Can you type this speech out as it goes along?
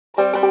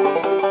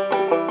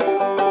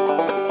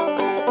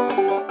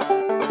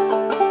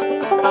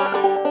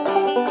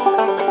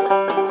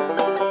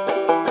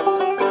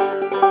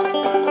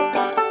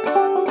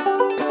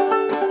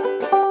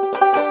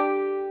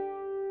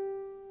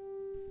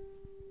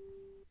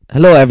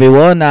Hello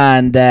everyone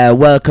and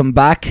welcome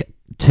back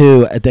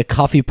to the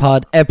Coffee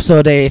Pod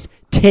episode 8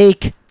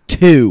 take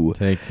 2.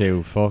 Take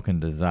 2,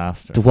 fucking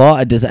disaster.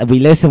 We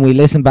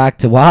listened back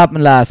to what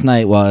happened last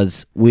night.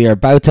 Was we are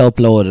about to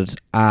upload it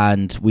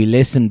and we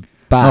listened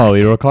back. Oh,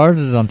 we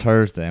recorded it on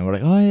Thursday and we're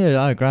like, oh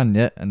yeah, grand,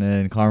 yeah. And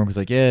then Cormac was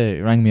like, yeah,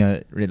 he rang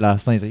me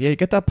last night. He's like, yeah,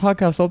 get that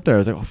podcast up there. I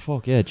was like, oh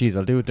fuck yeah, jeez,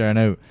 I'll do it there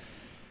now.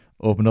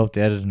 Opened up the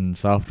editing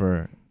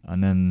software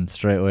and then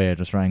straight away I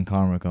just rang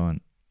Cormac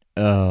going,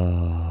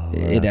 oh,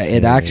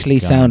 it actually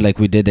sounded like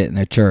we did it in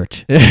a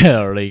church.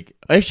 Yeah, or like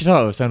I actually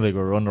thought it sounded like we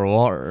were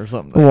underwater or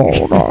something.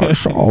 Oh, that's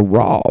so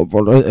raw.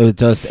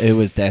 It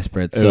was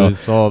desperate. It was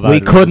so bad. We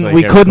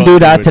couldn't do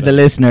that to the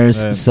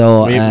listeners.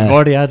 So we've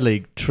already had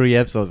like 3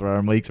 episodes where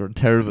our mics were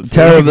terrible.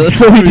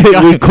 So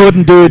we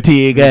couldn't do it to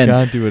you again. We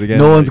can't do it again.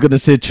 No one's gonna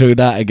sit through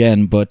that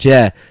again. But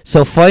yeah.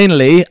 So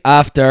finally,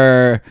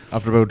 after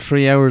about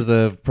 3 hours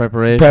of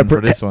preparation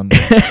for this one,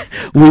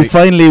 we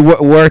finally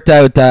worked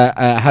out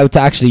how to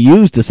actually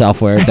use the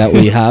software that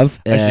we have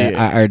at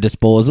our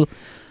disposal.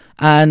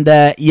 And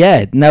now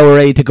we're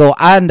ready to go.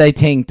 And I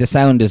think the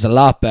sound is a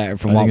lot better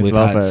from what we've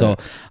had. So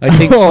I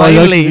think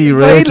finally,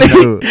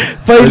 episode.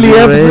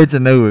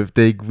 Now if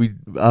we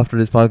after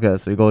this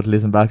podcast we go to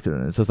listen back to it,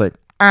 and it's just like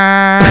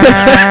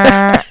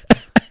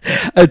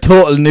a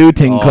total new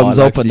thing comes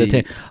up on the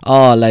thing.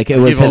 Oh, like it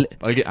was.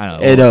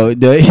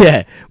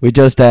 Yeah. We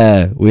just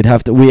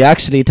we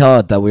actually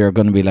thought that we were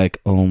going to be like,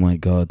 oh my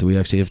god, do we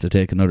actually have to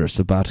take another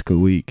sabbatical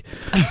week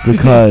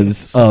because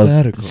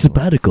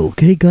sabbatical.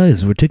 Okay,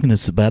 guys, we're taking a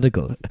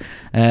sabbatical.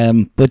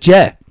 But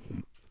yeah.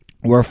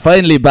 We're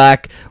finally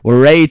back.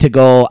 We're ready to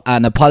go.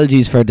 And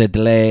apologies for the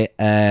delay.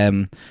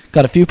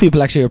 Got a few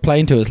people actually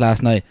replying to us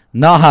last night.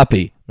 Not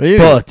happy, really?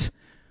 But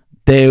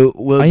they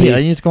will be.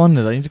 I need to go on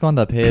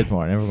that page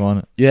more. I never go on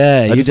it.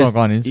 Yeah, you just don't go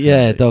on Instagram.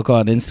 Yeah, don't go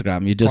on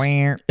Instagram. You just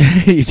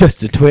you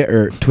just a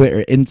Twitter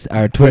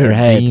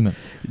head. Demon.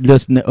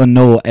 Just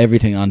know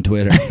everything on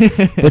Twitter.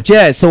 But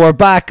yeah, so we're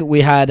back. We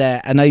had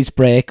a nice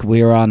break.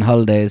 We were on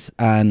holidays,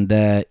 and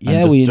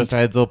we just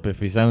heads up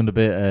if we sound a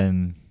bit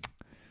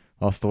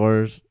what's the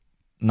word?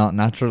 Not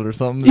natural or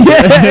something.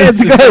 Yeah, it's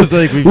good.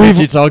 Like we've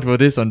actually talked about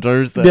this on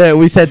Thursday. Yeah,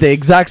 we said the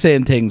exact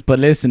same things, but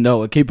listen, no,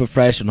 we'll keep it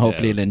fresh and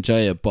hopefully you'll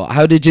enjoy it. But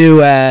how did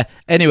you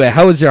anyway,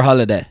 how was your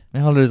holiday? My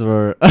holidays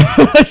were do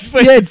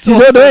you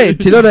know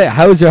the way?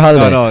 How was your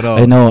holiday? No.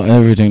 I know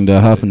everything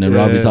that happened in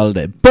Robbie's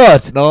holiday.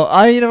 But no,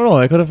 I never know.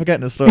 I could have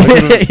forgotten the story.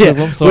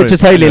 Which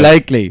is highly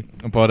likely.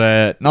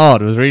 But no,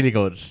 it was really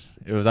good.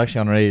 It was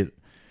actually unreal.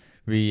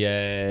 We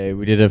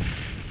did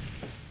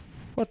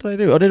what did I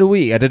do? I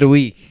did a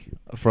week.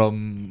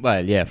 From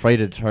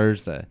Friday to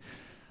Thursday.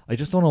 I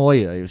just don't know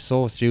why. I was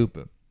so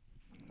stupid.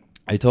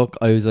 I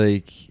was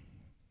like,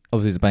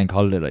 obviously it's a bank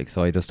holiday, like,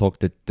 so I just took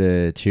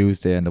the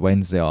Tuesday and the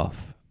Wednesday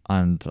off,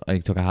 and I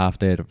took a half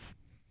day of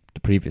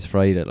the previous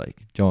Friday, like,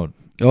 John.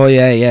 Oh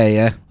yeah.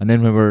 And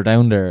then when we were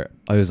down there,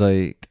 I was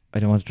like, I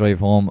didn't want to drive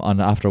home. And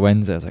after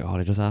Wednesday, I was like,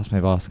 I just asked my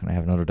boss, can I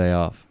have another day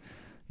off?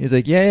 He's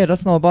like, yeah,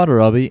 that's no bother,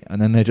 Robbie.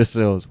 And then I just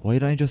goes, why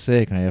did I just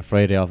say, can I have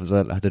Friday off as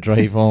well? I had to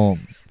drive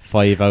home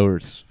 5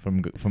 hours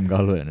from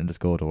Galway and then just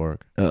go to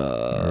work.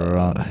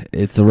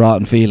 It's a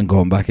rotten feeling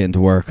going back into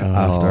work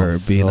after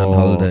being on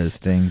holidays.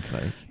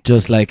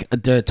 Just like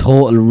the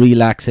total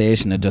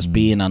relaxation of just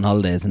being on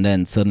holidays, and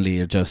then suddenly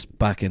you're just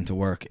back into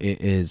work.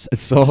 It's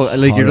so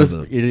like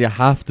horrible. You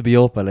have to be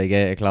up at like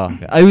 8 o'clock.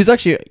 I was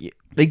actually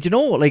like,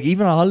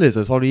 even on holidays I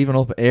was probably even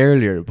up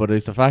earlier, but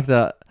it's the fact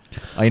that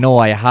I know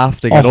I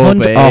have to get up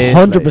at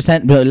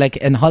 100%. But like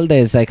in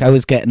holidays, like I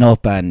was getting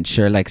up, and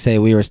sure, like say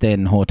we were staying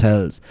in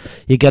hotels,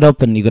 you get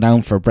up and you go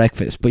down for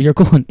breakfast, but you're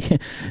going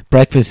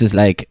breakfast is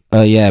like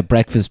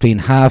breakfast between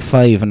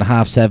 5:30 and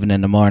 7:30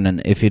 in the morning.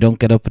 If you don't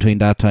get up between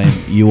that time,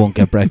 you won't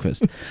get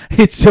breakfast.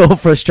 It's so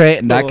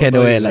frustrating that kind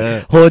of way.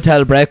 Like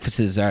hotel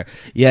breakfasts are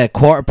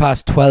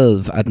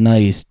 12:15 at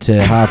night to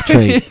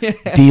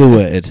 3:30. Deal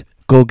with it.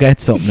 Go get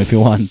something if you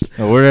want.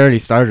 No, we're early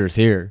starters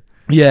here.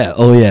 Yeah,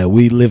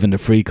 we live in the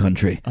free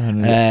country.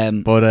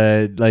 It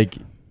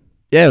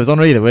was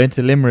unreal. We went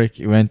to Limerick,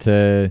 we went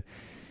to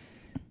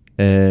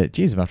I'm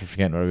after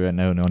forgetting where we went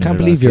now. Can't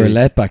believe you were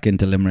let back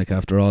into Limerick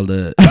after all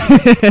the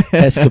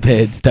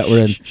escapades that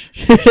were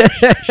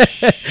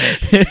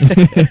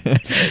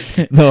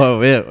in.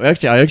 No, I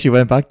actually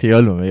went back to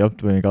Yulm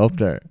when we got up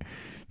there.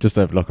 Just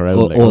to have a look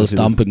around. Old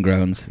stomping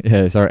grounds.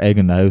 Yeah, it's our egg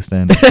in the house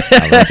then.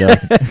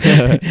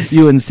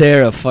 You and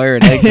Sarah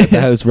firing eggs at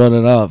the house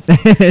running off.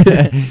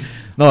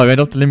 No, I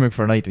went up to Limerick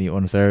for a night to meet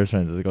one of Sarah's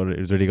friends. It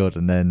was really good.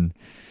 And then,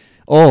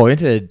 I went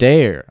to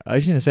Adair. I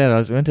shouldn't say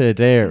that. I went to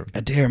Adair.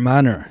 Adair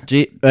Manor. Did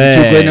you go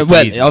in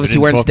obviously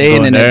you weren't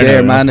staying in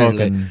Adair Manor.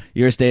 Like,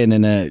 you're staying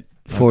in a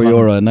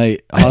 €4 a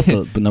night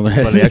hostel, but no one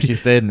else. Well, I actually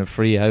stayed in a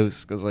free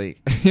house because like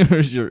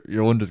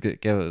your one just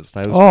gave us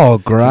house. Oh,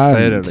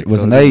 grand! It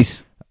was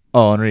nice.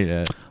 Oh, unreal.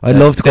 Yeah. I'd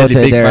love to go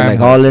to Adair. Like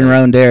all in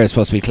around there is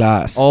supposed to be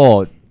class.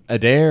 Oh,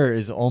 Adair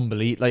is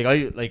unbelievable.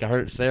 I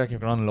heard Sarah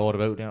kept on a lot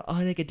about it. Oh,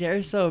 like Adair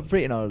is so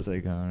pretty, and I was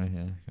like, oh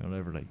yeah,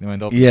 whatever. Like, they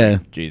went up. Yeah.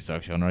 Jeez,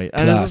 actually, unreal.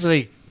 And it's just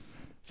like,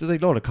 So there's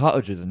like a load of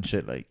cottages and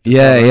shit like.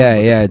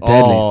 Yeah, deadly.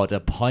 Oh, the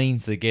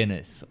pints of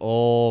Guinness.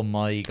 Oh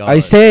my god. I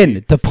was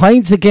saying the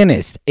pints of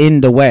Guinness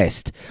in the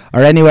West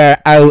or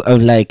anywhere out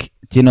of like,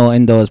 you know,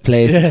 in those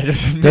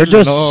places, they're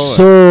just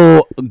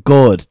so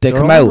good. They're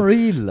come out.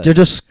 Like. They're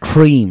just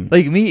cream.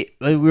 Like we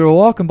were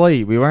walking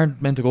by. We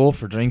weren't meant to go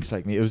for drinks.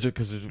 Like me, it was just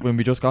because when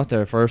we just got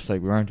there first,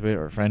 like we weren't with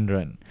our friend or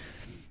anything.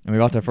 And we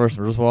got there first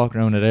and we were just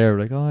walking around there,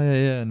 like, oh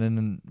yeah. And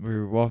then we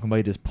were walking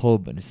by this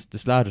pub and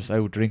this lad was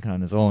out drinking on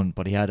his own,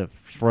 but he had a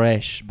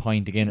fresh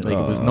pint again. Like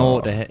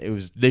it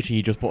was literally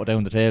he just put it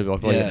down the table,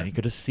 walked by and you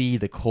could just see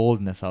the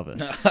coldness of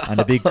it and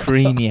the big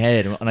creamy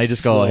head. And I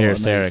just go, here,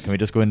 Sarah, can we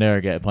just go in there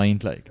and get a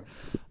pint, like?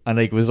 And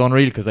like it was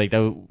unreal because like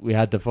we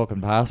had the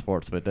fucking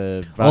passports with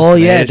the so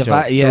we were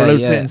outside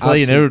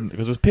inside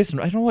because it was pissing.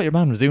 I don't know what your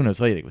man was doing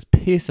outside. It was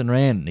pissing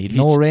rain. He had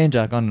no rain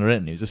jacket on the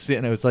rain. He was just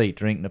sitting outside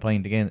drinking a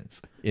pint again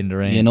in the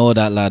rain. You know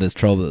that lad has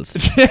troubles.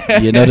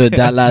 You know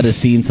that lad has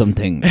seen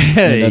something. You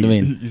know what I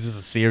mean? He's just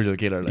a serial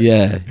killer. Like.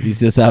 Yeah,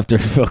 he's just after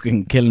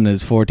fucking killing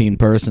his 14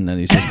 person and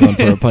he's just going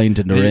for a pint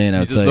in the rain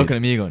outside. He's just looking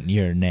at me going,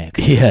 "You're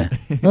next." Yeah.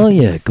 Oh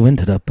yeah, go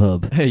into that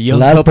pub. Hey, young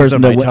the last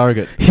person my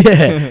target.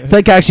 Yeah, it's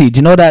like actually. Do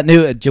you know that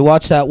new? Do you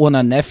watch that one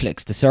on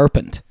Netflix, The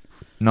Serpent?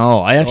 No,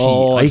 I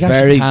actually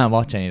can't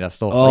watch any of that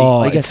stuff.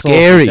 Oh, it's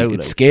scary.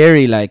 It's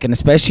scary, like, and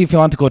especially if you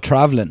want to go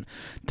traveling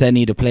to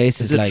any of the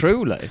places. Is it like,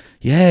 true, like?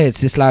 Yeah, it's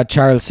this lad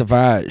Charles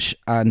Savage,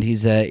 and he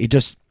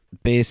just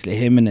basically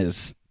him and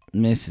his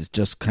missus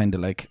just kind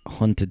of like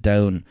hunted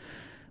down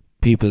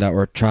people that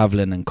were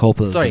traveling and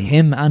couples. Sorry,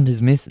 him and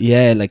his missus.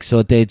 Yeah, like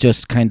so they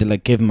just kind of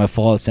like give him a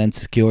false sense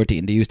of security,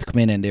 and they used to come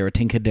in and they were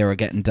thinking they were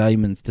getting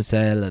diamonds to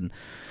sell, and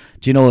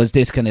do you know, it's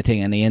this kind of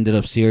thing, and he ended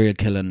up serial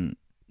killing.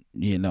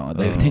 You know,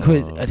 I think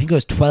it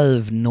was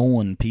 12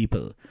 known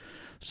people.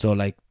 So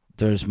like,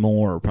 there's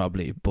more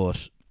probably,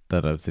 but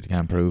that obviously they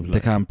can't prove. Like. They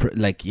can't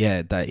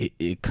that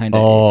it kind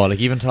of. Oh, like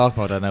even talk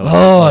about that now.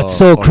 Oh, it's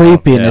so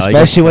creepy, and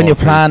especially when you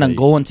plan on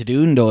going to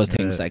doing those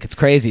things, like it's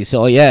crazy.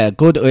 So yeah,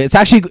 good.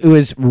 It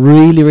was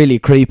really really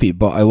creepy,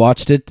 but I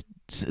watched it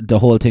the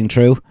whole thing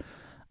through,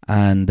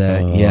 and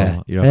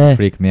you're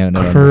freaking me out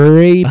now.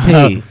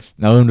 Creepy.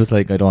 Now I'm just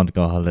like, I don't want to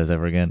go on holidays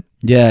ever again.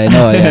 Yeah, I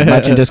know. Yeah.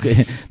 Imagine just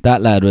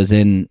that lad was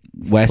in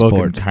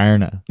Westport.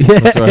 Carna. Yeah.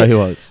 That's where he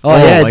was. Oh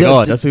yeah, my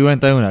god, that's where we went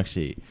down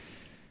actually.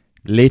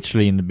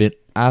 Literally in the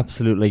bit,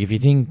 absolute. Like if you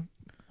think,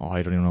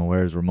 I don't even know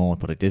where it's remote,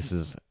 but like this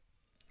is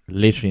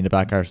literally in the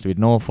back arse. We had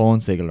no phone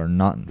signal or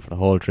nothing for the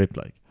whole trip.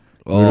 Like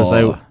we were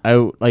just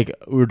out. Like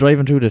we were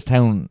driving through this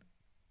town,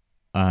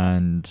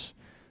 and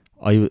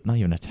not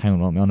even a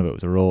town. What I'm on about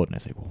was a road, and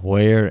it's like,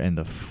 where in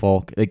the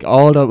fuck? Like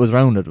all that was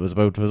around it was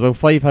about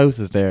 5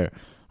 houses there.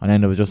 And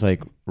then there was just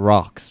like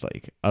rocks,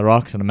 like a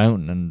rocks and a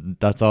mountain, and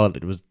that's all.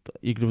 There was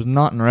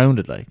nothing around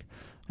it. Like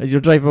you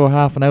drive about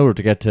half an hour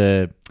to get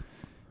to.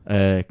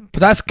 But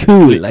that's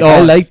cool. Like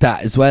I like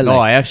that as well. No,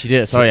 like, I actually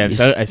did. Sorry,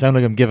 I sound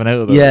like I'm giving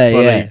out about it.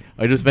 Yeah. Like,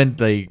 I just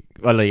meant like,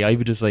 well, like I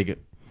would just like,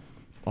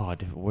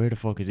 where the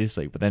fuck is this?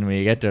 Like, but then when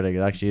you get there, like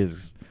it actually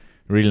is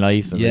really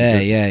nice. And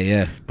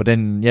yeah. But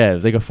then it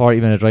was like a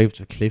 40-minute drive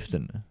to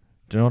Clifton.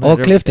 Do you know what?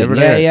 Oh, Clifton.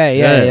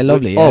 Yeah,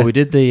 lovely. Yeah. Oh, we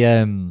did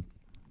the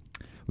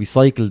we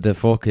cycled the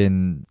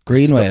fucking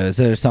Greenway. Was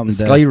there something?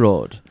 The Sky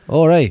Road.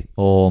 Oh right.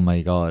 Oh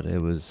my god, it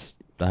was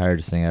the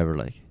hardest thing ever.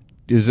 Like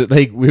it was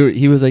like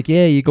he was like,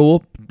 yeah, you go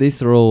up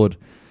this road,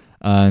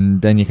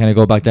 and then you kind of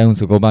go back down.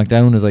 So go back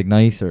down is like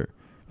nicer.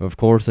 But of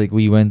course, like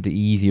we went the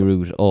easy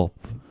route up,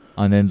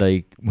 and then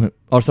like,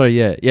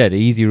 the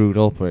easy route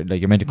up. Where, like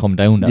you're meant to come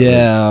down that route.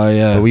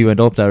 Yeah. But we went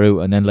up that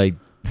route, and then like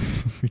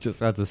we just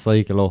had to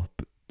cycle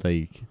up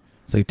like.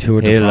 It's like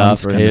Tour de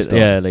France kind of stuff.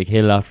 Yeah, like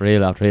hill after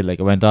hill after hill. Like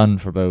it went on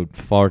for about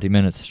 40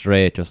 minutes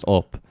straight, just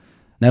up.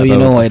 Now you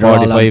know why they're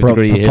all on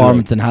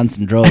performance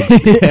enhancing drugs.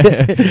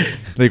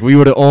 Like we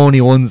were the only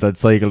ones that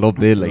cycled up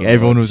the hill. Like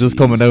everyone was just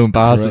coming down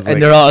past us.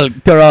 And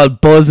like, they're all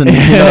buzzing, you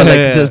know,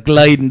 like just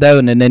gliding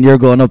down, and then you're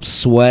going up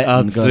sweating.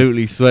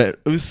 Absolutely sweat.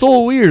 It was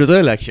so weird as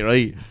well, actually,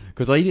 right?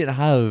 Because I didn't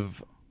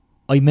have.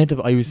 I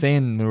was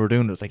saying when we were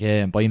doing it, it was like,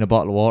 yeah, I'm buying a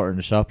bottle of water in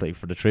the shop, like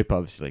for the trip,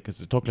 obviously, like because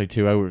it took like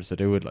 2 hours to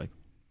do it, like.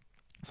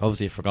 So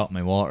obviously I forgot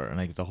my water, and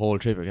like the whole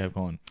trip I kept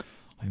going,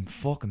 I'm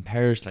fucking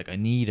perished, like I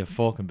need a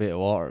fucking bit of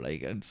water,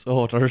 like I'm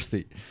so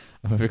thirsty.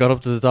 And when we got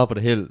up to the top of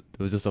the hill, there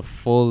was just a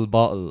full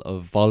bottle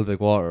of Volvic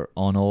water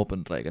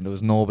unopened, like, and there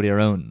was nobody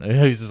around.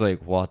 I was just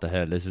like, what the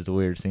hell, this is the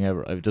weirdest thing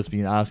ever. I've just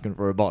been asking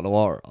for a bottle of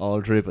water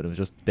all trip, and it was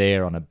just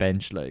there on a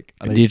bench, like.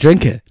 And do you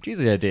drink it?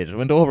 Jesus, I did. I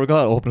went over,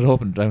 got it, opened it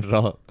up, and drank it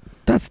all.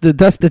 That's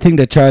the thing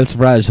that Charles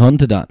Savage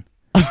hunted on.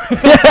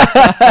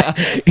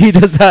 He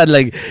just had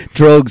like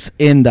drugs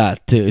in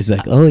that too. He's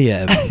like, oh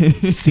yeah,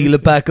 seal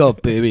it back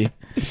up, baby.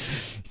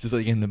 He's just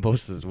like in the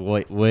buses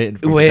waiting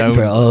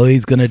for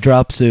he's gonna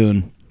drop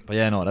soon. But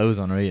yeah, no, that was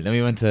unreal. Then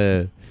we went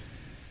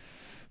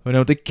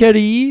out to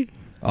Kerry.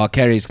 Oh,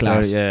 Kerry's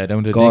class. Yeah,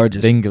 down to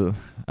gorgeous. Dingle.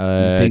 We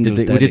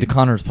did the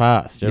Connors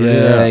Pass.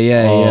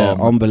 Yeah,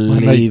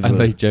 unbelievable.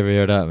 I like Jerry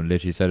heard that and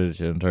literally said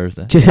it on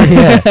Thursday.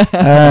 Yeah,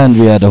 and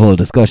we had a whole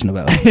discussion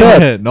about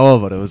it. No,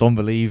 but it was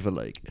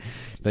unbelievable.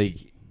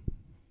 Like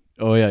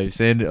Oh yeah, I was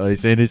saying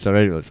this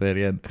already. I'll say it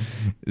again.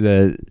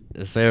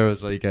 Sarah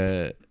was like,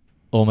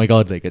 "Oh my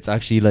god, like it's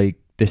actually like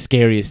the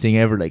scariest thing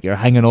ever. Like you're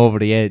hanging over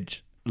the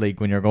edge, like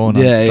when you're going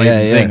on the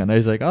thing." And I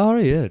was like, "Oh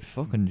right, yeah,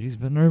 fucking, jeez, a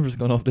bit nervous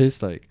going up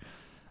this like."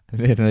 And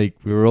then like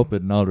we were up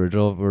at an we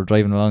were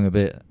driving along a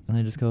bit, and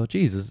I just go,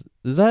 "Jesus,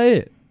 is that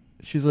it?"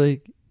 She's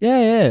like,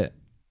 "Yeah."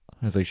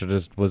 I was like, "Sure,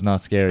 this was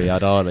not scary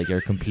at all. Like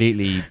you're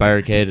completely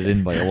barricaded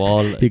in by a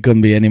wall. He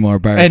couldn't be any more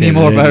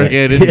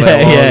barricaded. By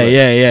a wall.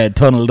 Yeah,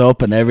 tunneled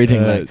up and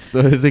everything. Like so,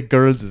 it's like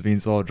girls has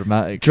been so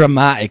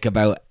dramatic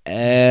about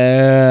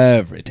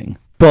everything."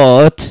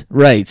 But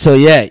right, so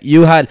yeah,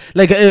 you had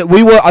like I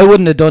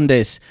wouldn't have done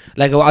this.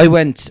 Like I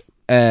went.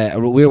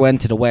 We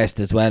went to the west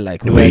as well,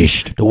 like the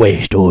west,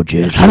 oh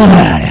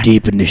jeez,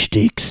 deep in the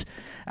sticks,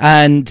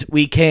 and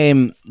we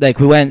came, like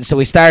we went. So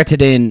we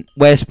started in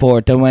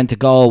Westport, then went to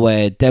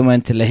Galway, then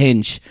went to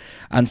Lahinch,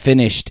 and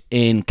finished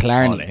in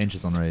Killarney. Lahinch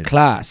is unreal.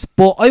 Class,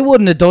 but I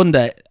wouldn't have done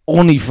that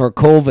only for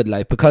COVID,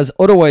 like because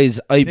otherwise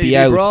I'd be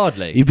out. Abroad,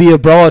 like. You'd be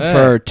abroad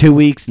for 2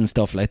 weeks and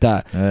stuff like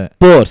that.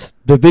 But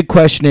the big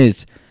question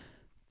is,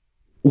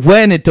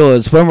 when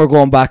we're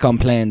going back on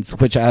planes,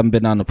 which I haven't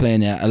been on a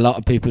plane yet. A lot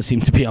of people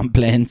seem to be on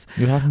planes.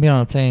 You haven't been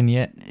on a plane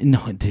yet? No,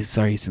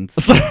 sorry, since...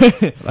 You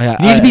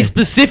need to be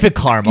specific,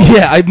 Cormac.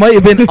 Yeah, I might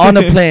have been on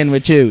a plane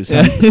with you.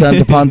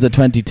 Santa Ponza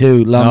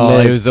 22, long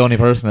live. I was the only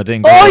person that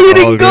didn't go. Oh, you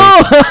didn't go?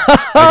 I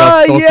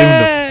got stuck doing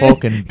the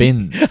fucking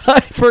bins. I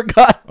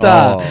forgot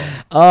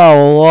that.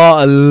 Oh,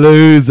 what a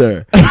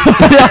loser.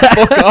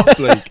 Fuck off,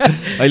 like.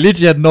 I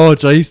literally had no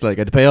choice, like.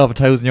 I had to pay off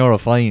 €1,000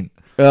 fine.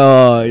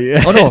 Oh,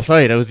 yeah. Oh no,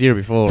 sorry, that was the year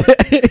before.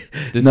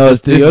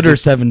 It's the other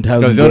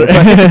 7,000.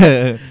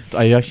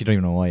 I actually don't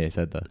even know why I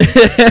said that.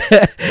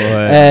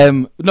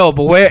 No,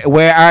 but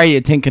where are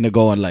you thinking of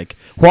going? Like,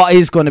 what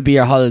is going to be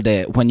your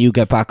holiday when you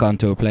get back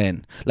onto a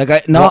plane?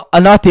 Like, not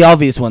the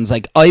obvious ones.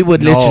 Like, I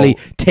would literally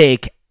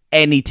take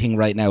anything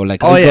right now.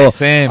 Like,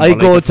 same. I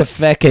go to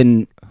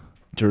feckin'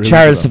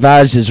 Charles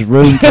Savage's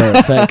room for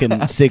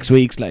feckin' 6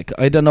 weeks. Like,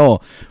 I don't know,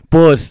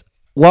 but.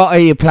 What are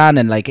you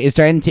planning? Like, is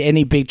there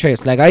any big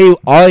trips? Like, I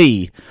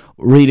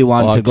really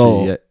want to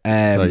go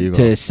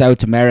to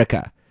South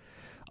America.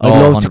 I'd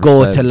love 100%. To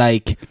go to,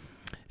 like,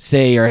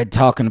 say you're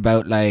talking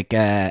about, like,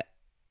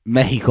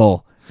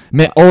 Mexico.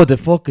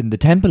 The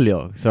temple,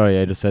 yo. Sorry,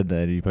 I just said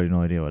that. You probably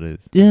no idea what it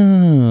is.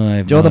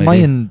 Yeah, the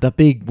Mayan, that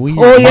big weird.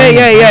 Oh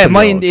yeah,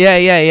 Mayan.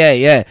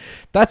 Yeah.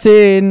 That's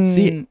in.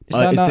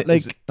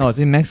 It's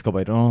in Mexico, but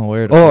I don't know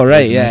where. Oh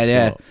right,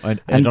 yeah.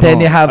 And then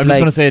you have I'm just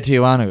gonna say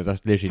Tijuana because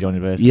that's literally the only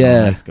place.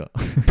 Yeah, in Mexico.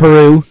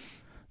 Peru.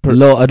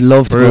 I'd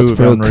love to go to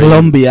Peru.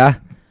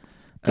 Colombia.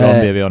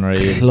 Colombia be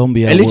unreal.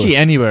 Colombia. Literally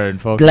anywhere in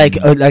fucking.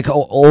 Like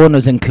Owen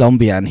was in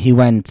Colombia and he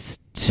went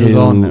to. Who's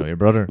on now? Your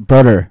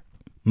brother.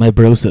 My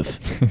brosif.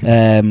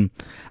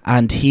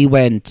 And he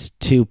went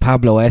to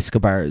Pablo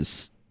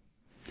Escobar's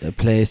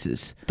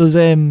places.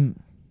 Am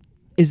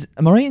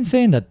I right in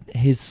saying that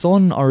his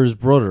son or his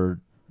brother,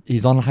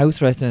 he's on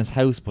house arrest in his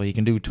house, but he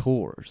can do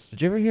tours?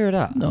 Did you ever hear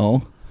that?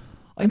 No.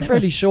 I'm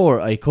fairly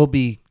sure. I could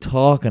be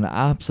talking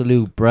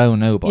absolute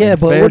brown out, but yeah,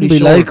 but it wouldn't be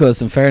like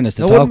us, in fairness,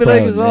 to talk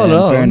brown. Like us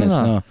in fairness,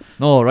 no.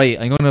 No, right.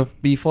 I'm going to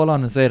be full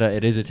on and say that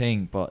it is a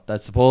thing, but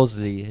that's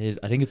supposedly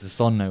I think it's his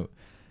son now.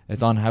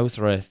 It's on house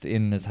arrest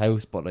in his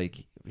house, but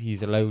like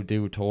he's allowed to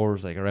do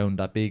tours like around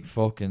that big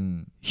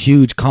fucking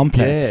huge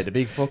complex. Yeah, the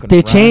big fucking.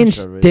 They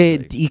changed.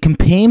 You can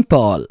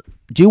paintball.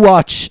 Do you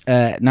watch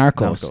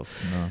Narcos?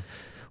 No.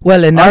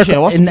 Well, in Narcos, I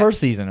watched the first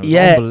season. It was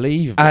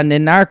unbelievable. And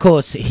in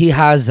Narcos, he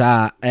has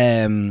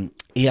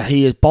he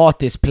has bought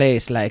this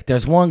place. Like,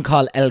 there's one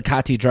called El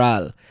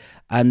Catedral.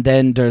 And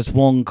then there's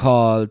one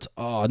called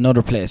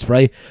another place,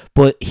 right?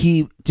 But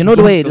the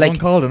way, like, one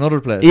called another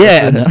place.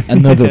 Yeah,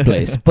 another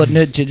place. But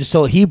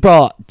so he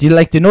brought. Do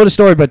you know the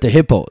story about the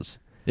hippos?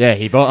 Yeah,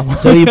 he brought them.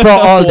 So he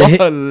brought all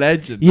what a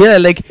legend. Yeah,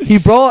 like he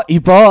brought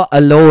a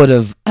load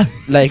of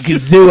like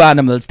zoo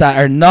animals that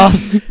are not.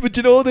 But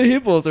the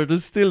hippos are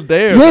just still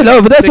there. Yeah,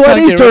 no, but that's what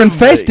it is. They're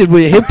infested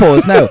with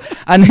hippos now,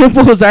 and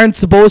hippos aren't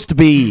supposed to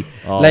be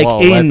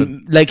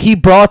like he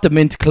brought them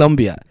into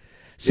Colombia.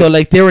 So,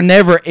 like, they were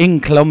never in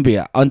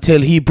Colombia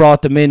until he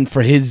brought them in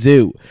for his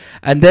zoo.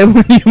 And then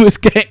when he was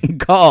getting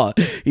caught,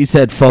 he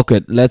said, fuck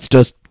it, let's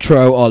just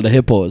throw out all the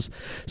hippos.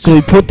 So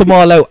he put them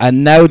all out,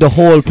 and now the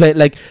whole place,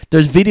 like,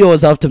 there's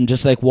videos of them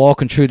just, like,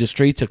 walking through the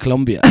streets of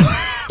Colombia.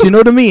 Do you know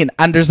what I mean?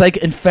 And there's, like,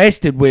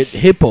 infested with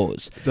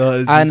hippos.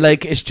 And,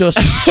 like, it's just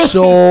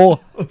so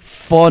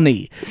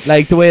funny.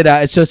 Like, the way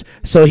that it's just...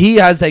 So he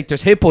has, like,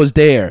 there's hippos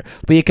there,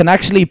 but you can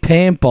actually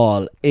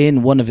paintball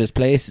in one of his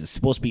places. It's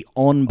supposed to be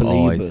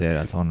unbelievable. Oh, I'd say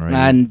that's unreal.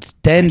 And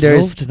then I'd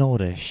there's... love to know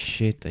the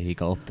shit that he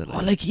got up to.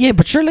 Like. Oh, like, yeah,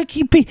 but sure, like,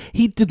 he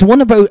the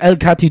one about El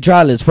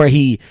Catedral is where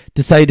he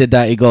decided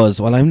that he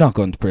goes, well, I'm not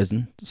going to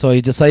prison. So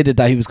he decided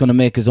that he was going to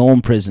make his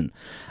own prison.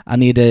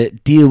 And he had to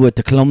deal with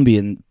the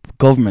Colombian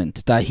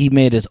government that he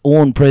made his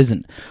own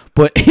prison.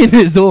 But in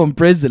his own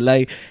prison,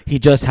 like, he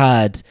just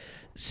had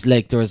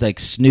like there was like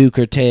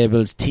snooker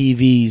tables,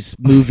 TVs,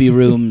 movie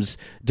rooms.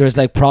 There's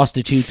like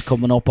prostitutes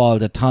coming up all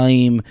the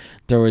time.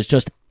 There was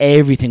just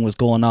everything was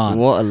going on.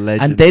 What a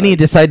legend! And then he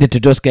decided to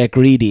just get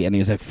greedy, and he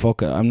was like,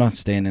 "Fuck it, I'm not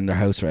staying in their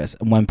house arrest,"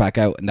 and went back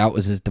out, and that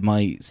was his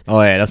demise.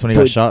 Oh yeah, that's when he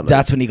got shot. Like.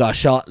 That's when he got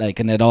shot, like,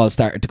 and it all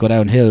started to go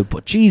downhill.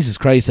 But Jesus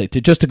Christ, like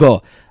to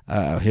go.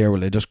 Here,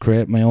 will I just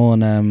create my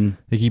own?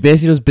 Like he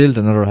basically just built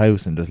another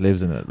house and just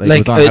lives in it.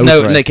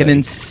 Like an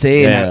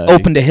insane.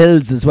 Up in the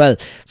hills as well.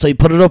 So he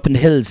put it up in the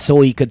hills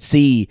so he could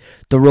see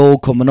the road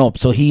coming up.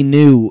 So he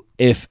knew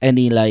if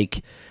any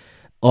like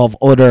of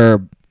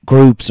other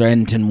groups or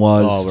anything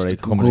was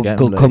coming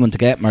to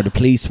get him, or the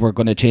police were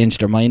going to change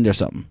their mind or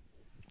something.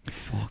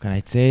 Fuck, and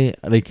I'd say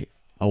like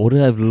I would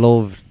have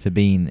loved to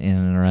been in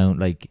and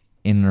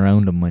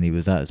around him when he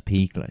was at his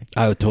peak. Like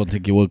I don't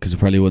think you would, because he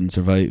probably wouldn't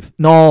survive.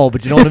 No,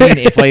 but you know what I mean.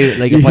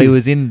 If I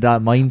was in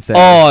that mindset,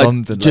 or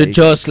something,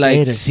 just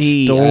like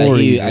see,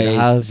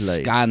 he's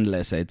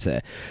scandalous, I'd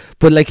say.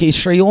 But like he's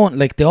sure you won't,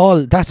 like they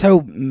all. That's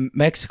how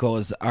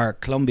Mexico's or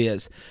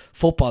Colombia's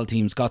football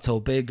teams got so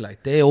big.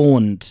 Like they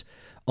owned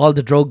all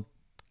the drug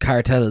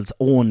cartels,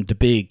 owned the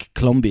big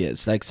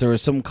Colombias. Like so there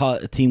was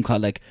a team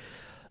called like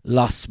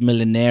Los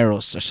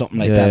Millonarios or something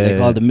like that, like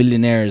all the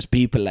millionaires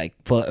people, like,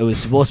 but it was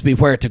supposed to be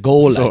where to go,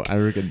 like, so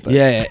arrogant.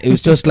 Yeah, it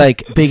was just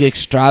like big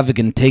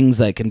extravagant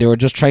things, like, and they were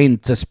just trying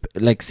to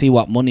like see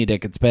what money they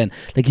could spend.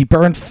 Like he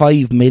burned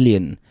 $5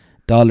 million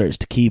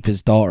to keep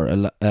his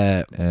daughter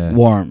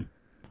warm.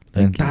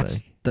 Like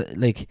that's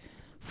like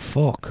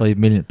fuck. 5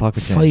 million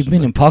pocket change. 5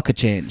 million pocket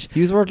change. He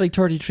was worth like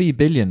 33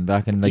 billion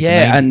back in like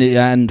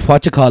and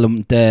what you call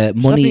him, the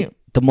money.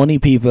 The money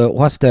people,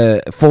 what's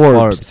the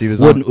Forbes? We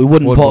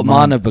wouldn't put him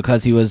on it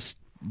because he was,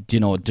 the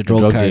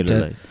drug cartel.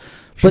 Dealer, like.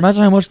 But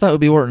imagine how much that would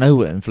be worth now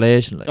with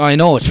inflation. Like. I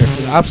know, it's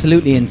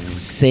absolutely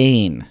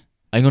insane.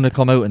 I'm going to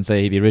come out and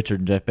say he'd be richer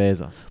than Jeff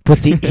Bezos.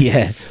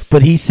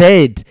 But he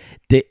said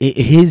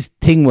his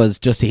thing was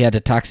just he had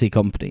a taxi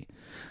company.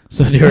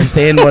 So they were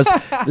saying was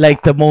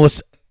like the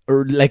most,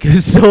 like it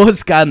was so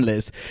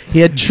scandalous.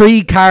 He had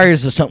 3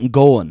 cars or something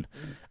going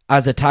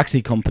as a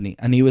taxi company,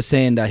 and he was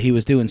saying that he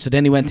was doing. So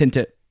then he went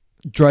into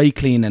dry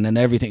cleaning and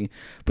everything,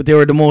 but they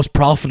were the most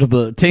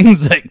profitable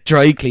things, like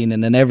dry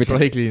cleaning and everything.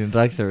 Dry cleaning,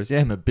 tax service. Yeah,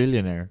 I'm a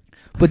billionaire.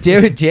 But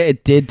did you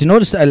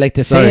notice like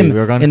the Sorry, same?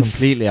 We're going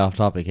completely off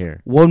topic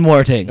here. One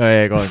more thing. Oh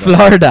yeah, go on.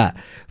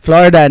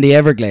 Florida and the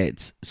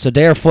Everglades. So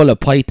they're full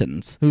of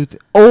pythons.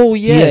 Oh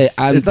yes,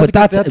 yeah, but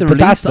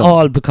that's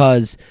all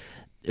because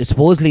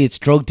supposedly it's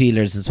drug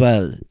dealers as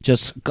well.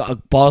 Just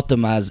bought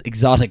them as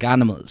exotic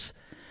animals.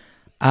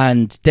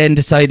 And then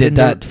decided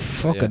that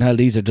fucking hell,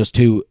 these are just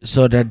too.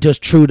 So they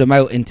just threw them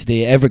out into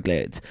the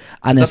Everglades,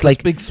 and it's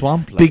like big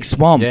swamp,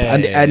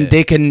 and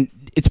they can.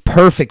 It's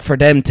perfect for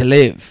them to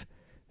live,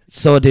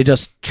 so they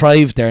just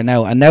thrive there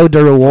now. And now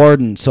they're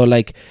rewarding. So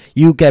like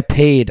you get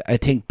paid, I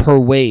think, per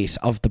weight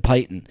of the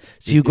python.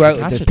 So you go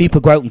out.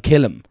 People go out and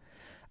kill them,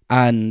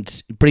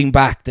 and bring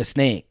back the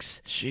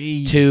snakes.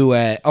 Jeez.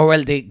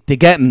 They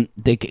get them,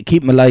 they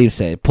keep them alive,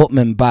 say, put them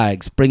in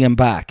bags, bring them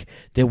back,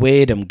 they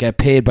weigh them, get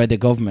paid by the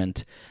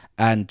government,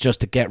 and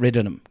just to get rid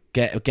of them,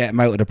 get them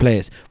out of the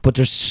place. But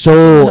there's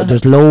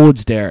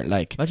loads there,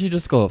 like. Imagine you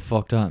just go,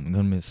 fuck that, I'm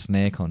going to be a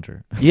snake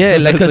hunter. Yeah,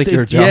 like,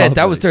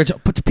 that was their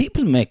job. But the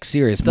people make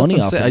serious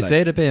money off it. I'd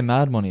say they pay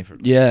mad money for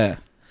it. Yeah.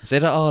 Say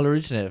that all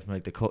originated from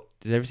like did you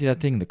ever see that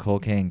thing, the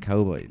cocaine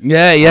cowboys?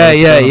 Yeah.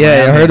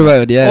 I heard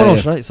about it. Yeah. Oh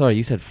no, sorry,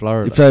 you said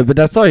Florida. But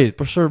that's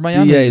but sure,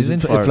 Miami is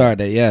in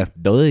Florida. Yeah.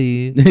 But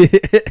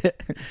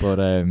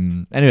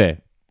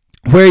anyway,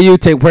 where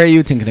are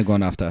you thinking of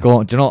going after?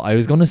 Do you know? I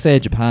was going to say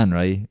Japan,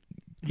 right?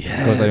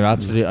 Yeah. Because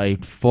I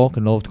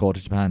fucking love to go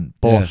to Japan,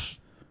 but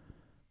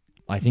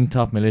I think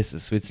top of my list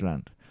is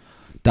Switzerland.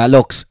 That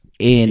looks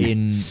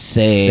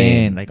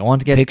insane. Like I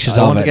want to get pictures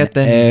of it. Get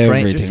them.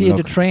 Did you see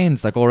the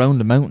trains that go around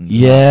the mountains?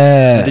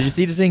 Yeah. And did you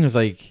see the thing? It was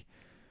like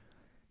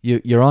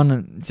you're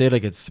on, say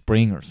like it's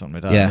spring or something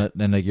like that. Yeah. And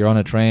then like you're on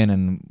a train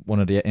in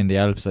in the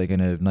Alps, like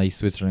in a nice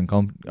Switzerland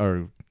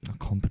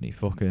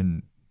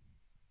fucking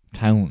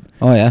town.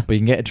 Oh yeah. But you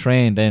can get a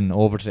train then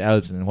over to the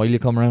Alps, and while you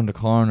come around the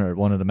corner of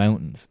one of the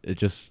mountains, it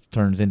just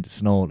turns into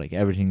snow. Like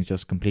everything's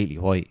just completely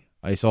white.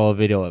 I saw a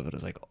video of it.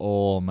 It's like,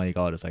 oh my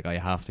god! It's like I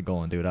have to go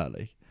and do that.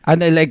 Like.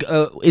 And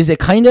is it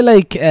kind of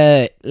like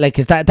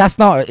it's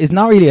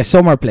not really a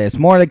summer place,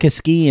 more like a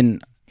skiing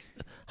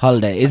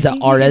holiday? Is it,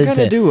 or else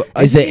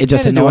is it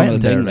just a normal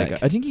thing?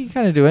 Like, I think you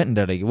kind of do it in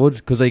there, like it would,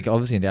 because like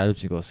obviously in the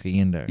Alps you go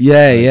skiing there.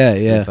 Yeah.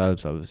 Swiss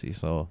Alps obviously,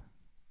 so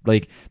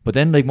like, but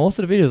then like most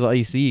of the videos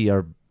I see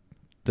are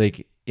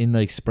like in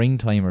like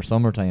springtime or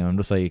summertime. I'm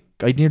just like,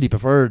 I'd nearly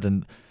prefer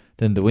than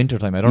the winter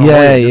time. I don't know.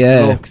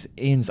 It looks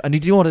and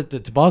did you know the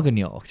toboggan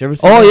yokes? You ever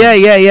see yeah.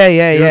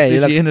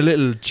 You're in a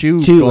little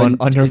tube going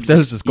on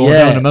yourself, just going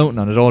down the mountain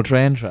on an old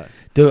train track.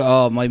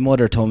 My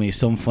mother told me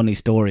some funny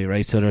story,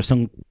 right? So there's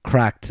some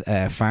cracked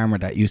farmer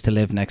that used to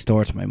live next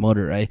door to my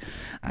mother, right?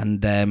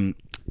 And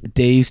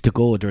they used to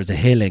go. There was a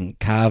hill in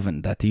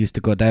Cavan that they used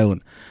to go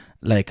down,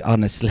 like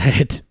on a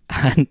sled,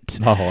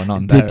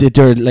 and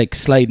they're like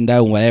sliding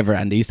down whatever,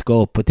 and they used to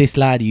go up. But this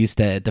lad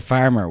the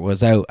farmer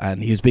was out,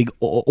 and he was big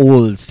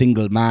old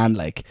single man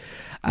like,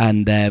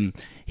 and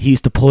he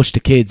used to push the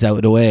kids out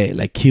of the way,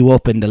 like queue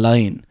up in the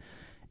line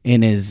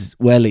in his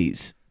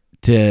wellies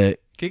to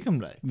kick him,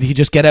 like he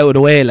just get out of the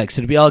way, like, so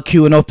they'd be all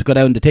queuing up to go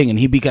down the thing, and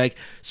he'd be like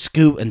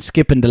scoot and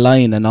skipping the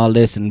line and all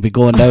this, and be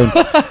going down.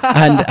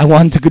 And I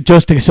want to go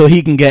so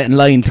he can get in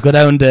line to go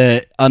down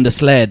on the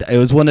sled. It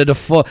was one of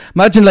the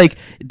imagine like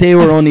they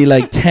were only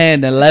like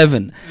 10,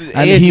 11,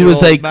 and he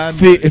was like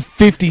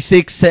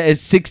 56,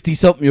 60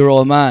 something year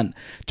old man,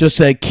 just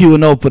like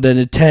queuing up with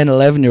a 10,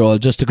 11 year old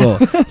just to go.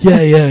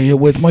 yeah.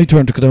 Wait, my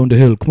turn to go down the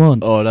hill. Come on.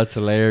 Oh, that's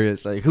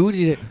hilarious. Like, who do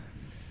you?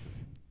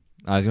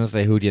 I was gonna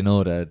say, who do you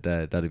know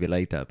that'd be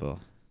like that, but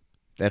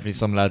definitely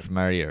some lad from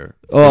Mary or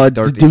yeah. I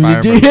don't know.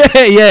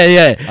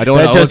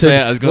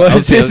 I was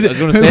gonna say.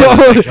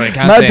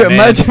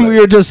 Imagine we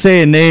were just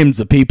saying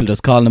names of people,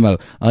 just calling them out.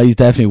 Oh, he's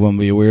definitely one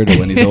be a weirdo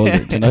when he's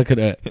older. You're not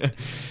gonna.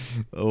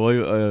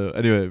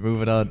 Anyway,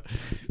 moving on.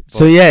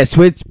 So yeah,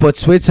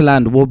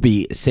 Switzerland would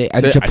be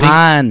and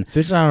Japan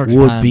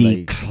would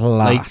be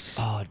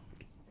class.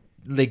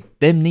 Like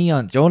them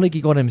neon. Do you know, like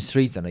you go down them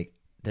streets and like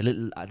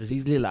there's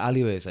these little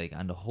alleyways, like,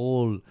 and the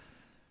whole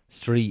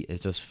street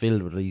is just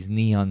filled with these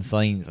neon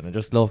signs, and it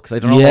just looks, I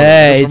don't know.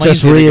 Yeah, it's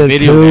just real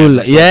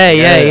cool.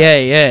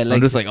 Yeah. Like,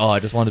 I'm just like, I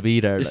just want to be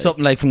there. It's like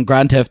something like from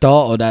Grand Theft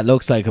Auto that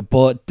looks like it.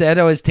 But then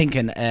I was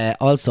thinking,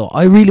 also,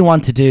 I really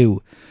want to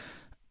do,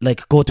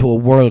 like, go to a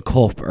World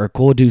Cup or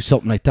go do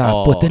something like that.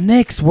 But the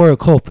next World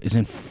Cup is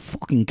in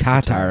fucking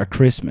Qatar at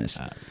Christmas.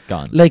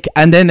 Gone. Like,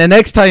 and then the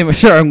next time,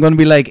 sure, I'm going to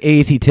be like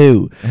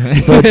 82.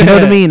 So do you know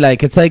what I mean?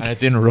 Like, it's like, and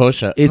it's in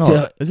Russia. Is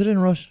it in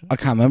Russia? I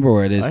can't remember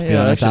where it is, to be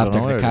honest, after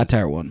the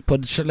Qatar one. But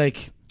it's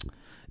like,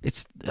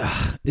 it's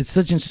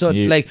such and such.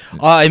 Like,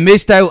 I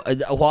missed out.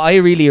 What I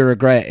really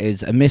regret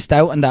is I missed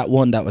out on that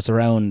one that was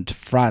around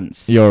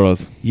France.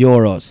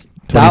 Euros.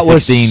 That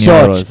was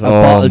such a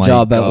bottle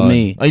job out of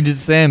me. I did the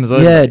same as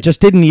well. Yeah,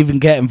 just didn't even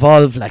get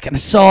involved. Like, and I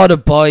saw the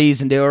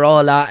boys, and they were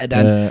all at it,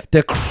 and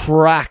the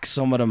crack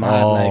some of them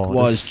had, like,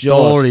 was the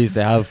stories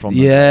they have from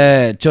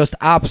it. Just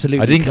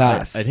absolutely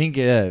class. I think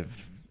if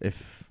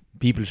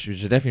people should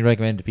definitely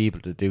recommend to people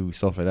to do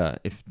stuff like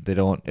that if they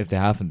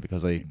haven't,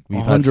 because like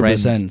we've 100%. Had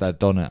friends that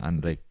done it,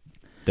 and like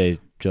they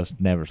just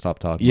never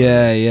stopped talking.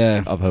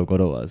 Of how good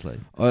it was.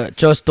 Like,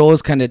 just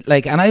those kind of,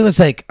 like, and I was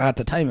like, at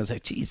the time I was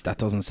like, geez, that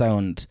doesn't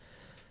sound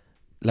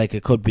like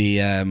it could be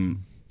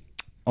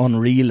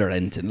unreal or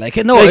anything. Like,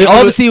 no, like,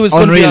 obviously it was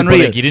going to be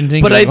unreal,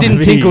 but I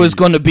didn't think it was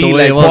going to be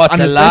like what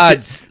the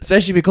lads,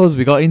 especially because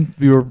we got into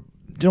the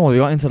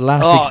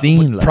last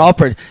 16, like.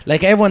 Proper,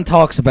 like, everyone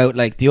talks about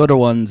like the other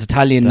ones,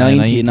 Italian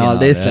 90 and all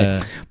this,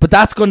 like, but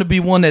that's going to be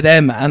one of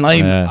them. And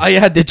I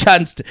had the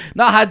chance to,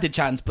 not had the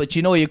chance, but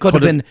you know, you could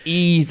have been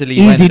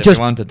easy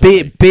just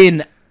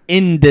been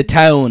in the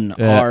town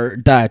or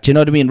that, you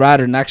know what I mean,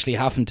 rather than actually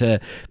having to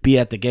be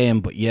at the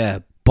game. But yeah,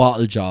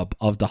 bottle job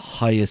of the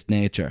highest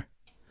nature.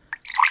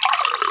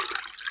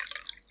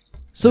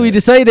 So we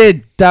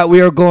decided that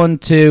we are going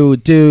to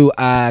do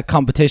a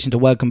competition to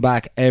welcome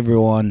back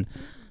everyone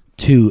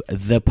to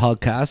the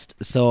podcast.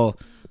 So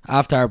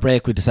after our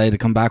break, we decided to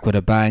come back with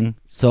a bang.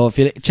 So if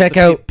you check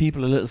out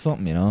people a little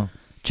something, you know,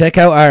 check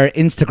out our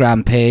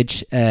Instagram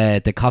page,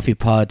 the Coffee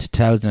Pod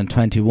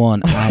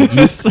 2021. And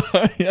you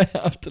sorry, I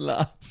have to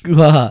laugh.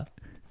 What?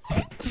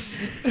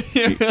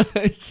 You're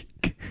like,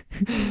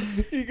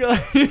 you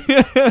got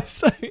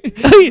sorry.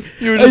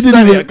 You were just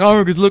standing at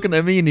Cormac was looking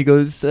at me, and he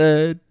goes,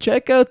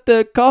 check out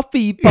the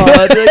Coffee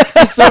Pod. He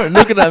started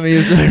looking at me. He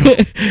was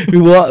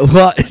like,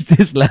 what is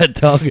this lad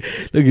talking?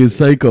 Look, he's a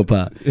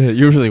psychopath.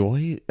 Usually,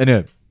 what?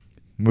 Anyway,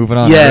 moving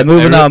on. Yeah,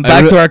 moving on.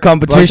 Back to our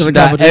competition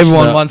that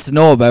everyone wants to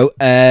know about.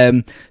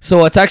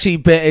 So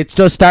it's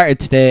just started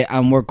today,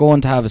 and we're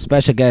going to have a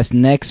special guest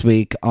next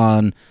week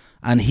on.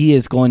 And he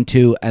is going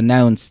to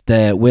announce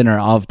the winner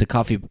of the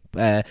Coffee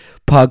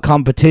Pod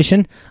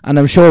competition. And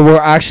I'm sure we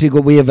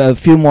have a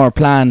few more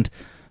planned.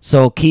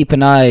 So keep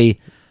an eye.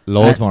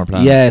 Loads more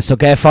planned. Yeah, so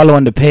get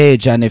following the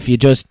page. And if you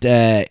just,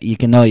 you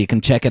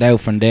can check it out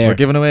from there. We're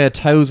giving away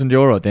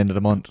 €1,000 at the end of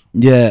the month.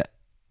 Yeah.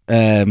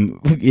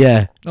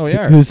 Yeah. Oh,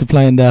 yeah. Who's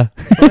supplying that?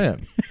 Oh, yeah.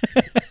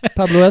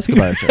 Pablo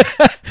Escobar.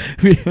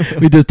 we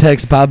just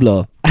text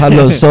Pablo's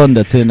son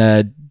that's in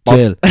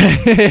jail.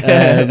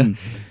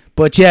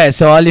 But yeah,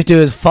 so all you have to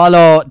do is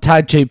follow,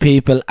 tag 2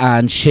 people,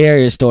 and share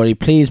your story.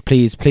 Please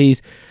keep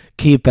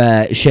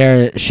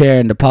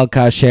sharing the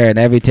podcast, sharing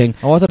everything.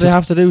 And what do they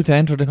have to do to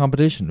enter the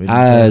competition?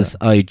 As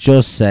I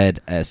just said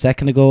a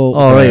second ago.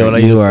 Oh, right. Well,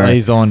 I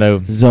zoned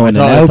out. Zoned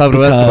out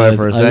Pablo Escobar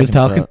for a second. I was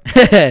talking.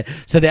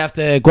 So they have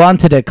to go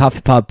onto the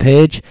Coffee Pod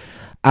page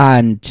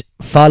and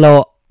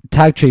follow,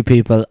 tag 3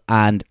 people,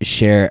 and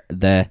share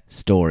the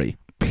story.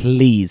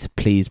 Please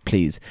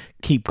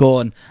keep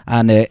going.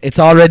 And it's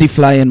already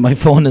flying. My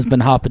phone has been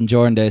hopping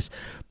during this,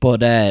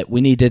 but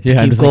we needed to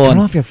keep going. Turn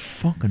off your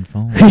fucking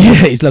phone.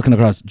 Yeah, he's looking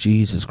across.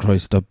 Jesus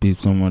Christ, stop beef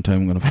some more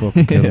time. I'm gonna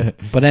fucking kill him.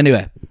 But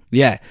anyway,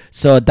 yeah,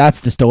 so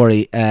that's the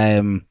story.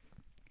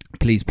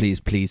 Please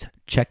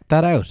check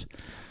that out.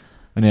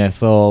 And yeah,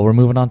 so we're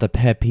moving on to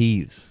pet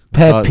peeves.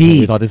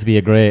 We thought this would be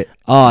a great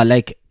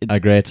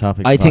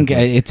topic. I think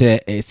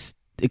it's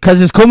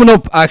because it's coming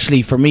up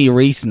actually for me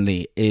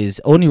recently,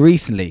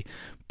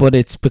 but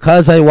it's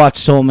because I watch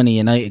so many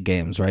United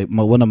games, right?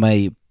 One of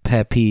my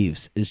pet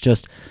peeves is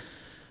just,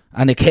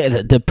 and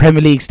the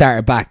Premier League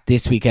started back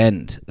this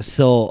weekend,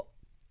 so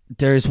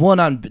there's one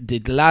on the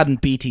lad in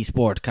BT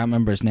Sport, can't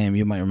remember his name,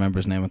 you might remember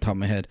his name on top of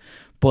my head,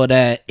 but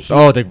the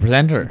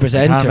presenter,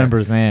 I can't remember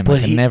his name,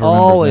 but he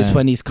always,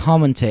 when he's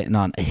commentating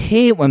on, I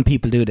hate when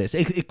people do this,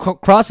 it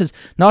crosses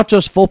not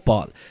just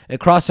football, it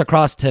crosses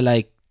across to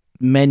like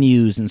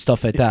menus and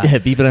stuff like that. Yeah,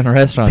 people in a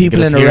restaurant.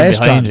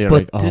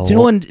 But like, do you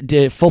know when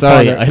the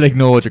footballer... Sorry, I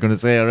know what you're going to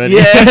say already.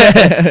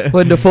 Yeah,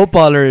 when the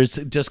footballers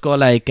just go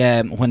like,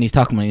 when he's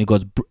talking, he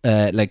goes,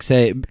 like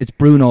say, it's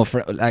Bruno,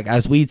 like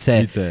as we'd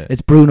say,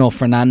 it's Bruno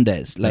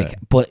Fernandes. Like,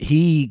 but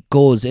he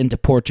goes into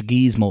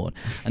Portuguese mode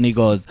and he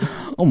goes,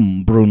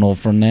 Bruno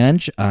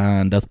Fernandes,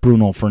 and that's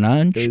Bruno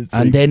Fernandes.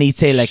 And then he'd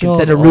say like,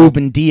 instead of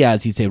Ruben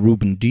Diaz, he'd say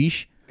Ruben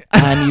Dish.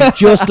 And you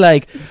just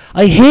like,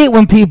 I hate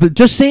when people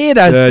just say it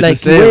as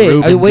like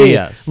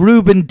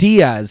Ruben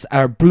Diaz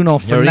or Bruno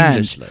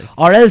Fernandes, like.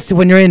 Or else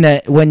when you're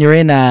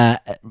in a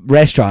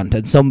restaurant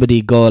and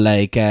somebody go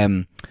like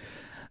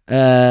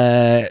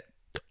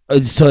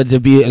so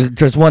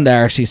there's one that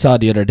I actually saw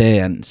the other day,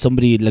 and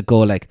somebody like go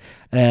like,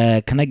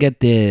 can I get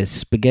the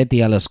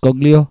spaghetti alla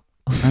scoglio?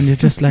 And you're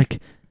just like,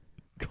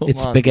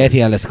 it's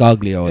spaghetti alla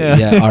scoglio,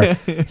 or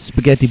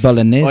spaghetti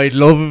bolognese. I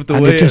love the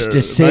waiter.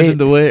 Imagine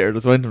the waiter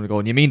just went to him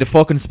going, you mean the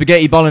fucking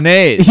spaghetti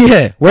bolognese?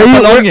 Yeah. Where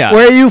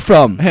are you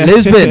from?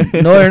 Lisbon?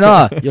 No, you're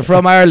not. You're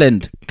from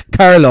Ireland.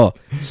 Carlo,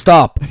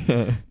 stop. Do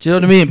you know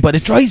what I mean? But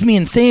it drives me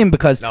insane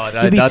because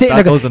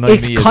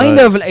it's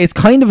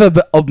kind of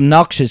a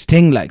obnoxious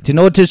thing, like, do you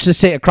know, just to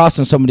sit across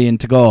from somebody and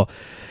to go,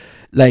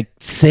 like,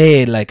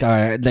 say, like,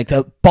 like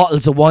the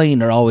bottles of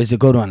wine are always a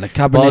good one. Like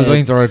Cabernet. Bottles of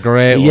wines are a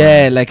great one.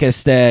 Yeah, like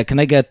it's the, can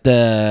I get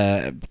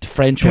the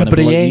French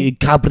Cabernet?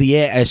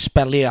 Cabernet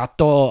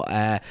Espelliato,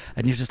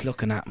 and you're just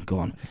looking at him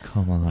going,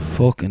 come on,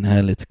 fucking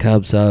hell, it's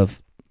Cab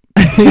Sav.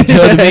 Do you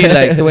know what I mean?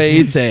 Like the way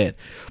he'd say it.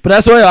 But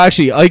that's why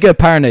I get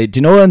paranoid. Do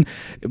you know when,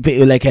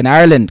 like in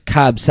Ireland,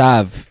 Cab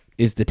Sav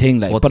is the thing,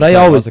 like, but I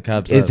always,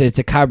 it's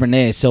a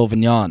Cabernet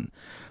Sauvignon.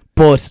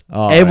 But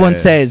everyone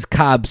says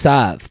Cab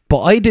Sav,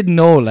 but I didn't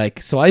know,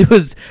 like, so I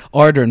was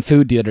ordering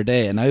food the other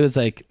day and I was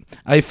like,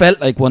 I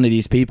felt like one of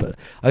these people.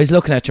 I was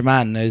looking at your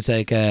man and I was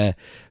like, can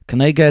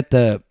I get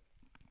the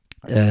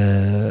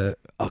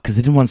because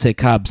I didn't want to say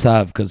Cab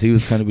Sav because he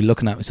was kind of be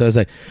looking at me, so I was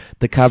like,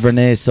 the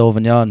Cabernet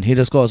Sauvignon. He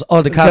just goes,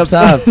 the Cab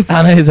Sav.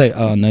 And I was like,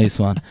 oh, nice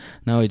one.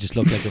 Now he just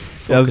looked like a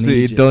fucking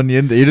idiot. Done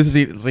you just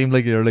seem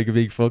like you're like a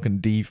big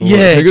fucking D4.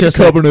 Yeah, just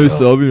like, Cabernet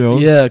Sauvignon.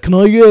 Yeah, can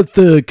I get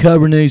the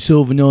Cabernet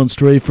Sauvignon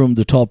straight from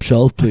the top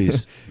shelf,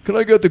 please? Can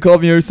I get the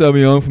Cabernet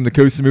Sauvignon from the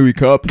Koh Samui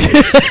Cup?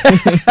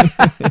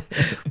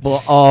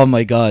 But oh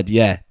my god,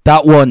 yeah,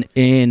 that one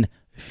infuriates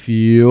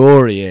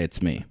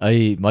me.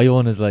 My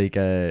one is like,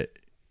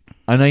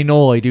 and I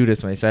know I do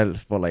this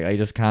myself, but like I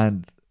just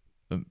can't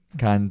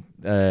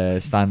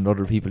stand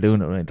other people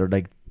doing it. Right? They're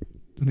like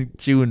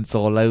chewing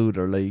so loud,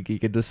 or like you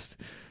could just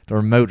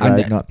their mouth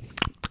dragging up.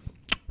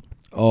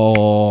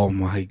 Oh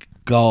my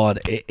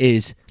god, it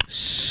is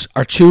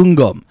or chewing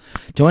gum.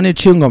 Do you want to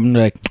chewing gum? And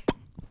they're like,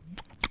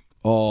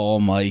 oh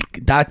my,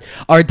 that,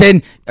 or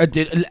then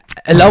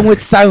along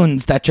with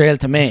sounds that you're able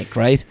to make,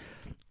 right?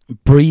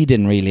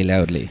 Breathing really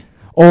loudly.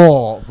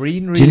 Oh,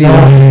 breathing really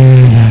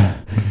loudly.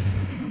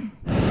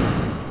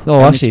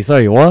 No, actually,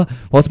 sorry.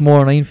 What's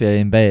more annoying for you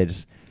in bed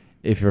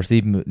if you're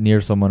sleeping near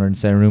someone or in the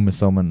same room with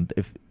someone?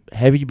 If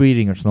heavy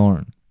breathing or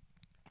snoring?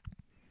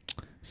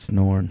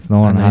 Snoring.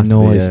 And I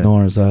know I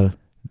snore as well.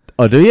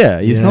 Oh, do you?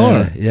 You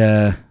snore?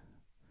 Yeah.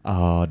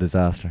 Oh,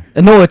 disaster.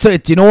 No, do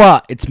you know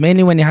what? It's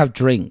mainly when you have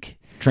drink.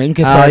 Drink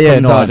is where it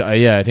comes on.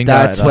 I think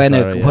that's when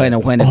it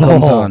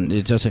comes on.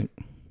 It just.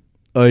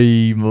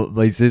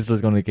 My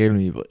sister's gonna kill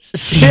me, but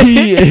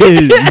she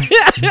is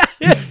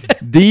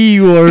the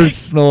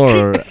worst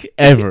snorer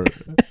ever.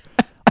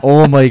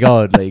 Oh my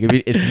god! Like, I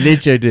mean, it's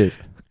literally this.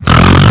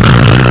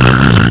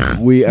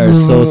 We are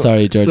so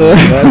sorry, Jordan.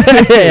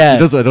 Yeah.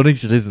 I don't think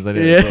she listens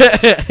anyway.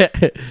 Yeah.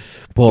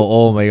 But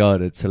oh my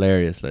god, it's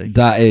hilarious! Like,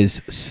 that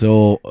is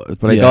so.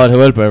 But God,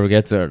 whoever ever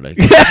gets her, like,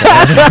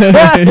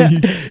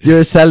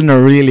 you're selling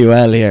her really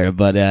well here.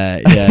 But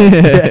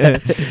yeah.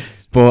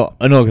 But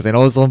I know, because I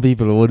know some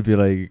people would be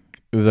like,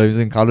 if I was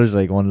in college,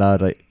 like one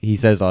lad, like, he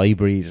says I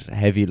breathe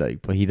heavy,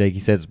 like, but he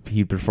says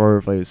he'd prefer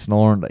if I was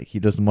snoring, like, he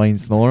doesn't mind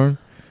snoring,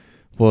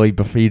 but he'd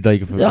prefer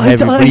like if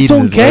I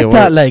don't get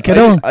that, like, I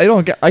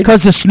don't get,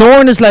 because the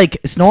snoring is like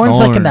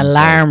an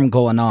alarm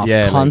going off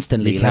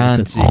constantly. Like,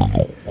 you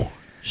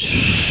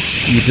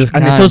just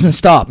can't. And it doesn't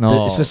stop.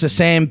 No. It's just the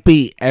same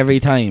beat every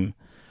time.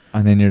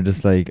 And then you're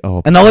just like,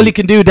 oh. And all you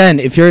can do then,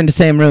 if you're in the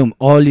same room,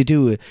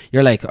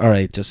 you're like, all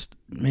right, just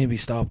maybe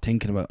stop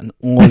thinking about it. And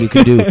all you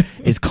can do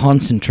is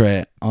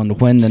concentrate on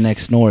when the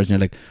next snore is. And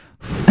you're like,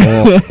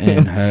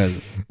 Fucking hell.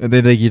 And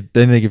then if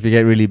you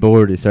get really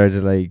bored, you start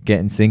to like get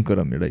in sync with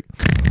them. You're like,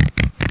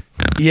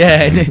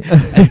 yeah.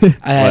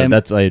 Well,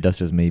 that's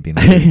just me being.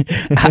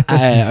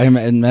 I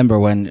remember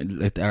when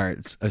like, I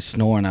was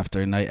snoring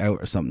after a night out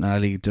or something. And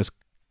I just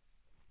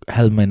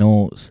held my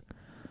nose.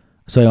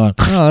 So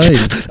I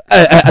went,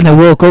 and I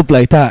woke up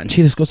like that, and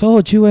she just goes, "Oh,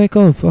 did you wake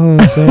up?"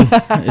 Oh, sorry.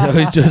 I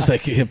was just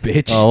like, "You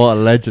bitch." Oh, what a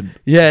legend!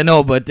 Yeah,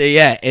 no, but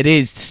yeah, it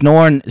is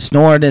snoring.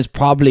 Snoring is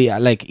probably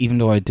like, even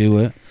though I do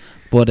it,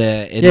 but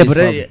it is. Yeah, but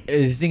the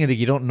thing is, like,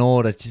 you don't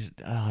know that.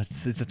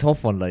 It's a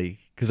tough one, like,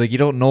 because like you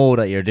don't know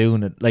that you're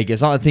doing it. Like,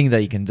 it's not a thing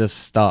that you can just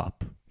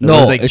stop.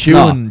 No, like it's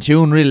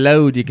tune really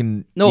loud. You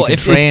can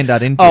train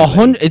that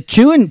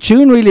into.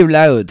 Tune really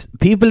loud.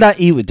 People that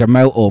eat with their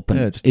mouth open,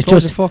 it's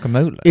just fucking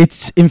mouth. Like.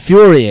 It's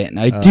infuriating.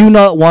 I do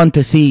not want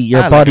to see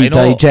your body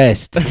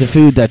digest the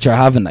food that you're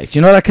having. Like, do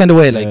you know that kind of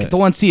way? Like, I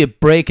don't want to see it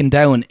breaking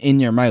down in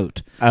your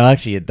mouth.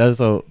 Actually, that's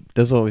what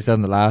we said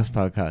in the last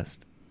podcast,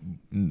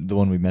 the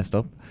one we messed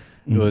up.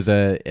 It was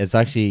it's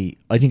actually,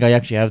 I think I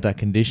actually have that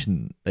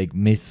condition, like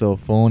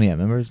misophonia.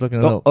 Remember, I was looking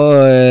it up.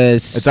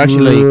 It's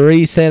actually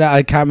re-say that.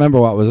 I can't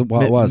remember what it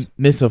was.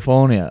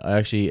 Misophonia.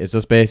 It's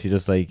just basically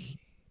just like,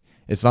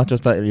 it's not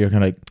just that you're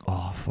kind of like,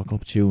 oh fuck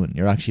up chewing.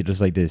 You're actually just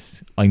like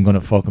this. I'm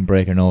gonna fucking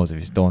break your nose if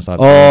you don't stop.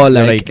 Oh,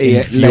 like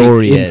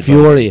infuriated.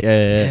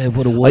 Yeah.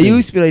 I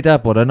used to be like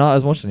that, but I'm not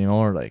as much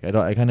anymore. Like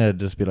I kind of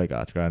just be like,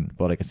 it's grand,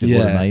 but I can still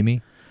annoy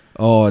me.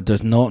 Oh,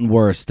 there's nothing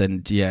worse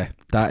than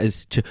that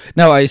is true.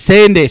 Now, I was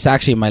saying this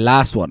actually in my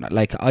last one.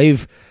 Like,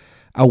 I've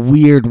a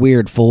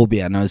weird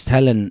phobia, and I was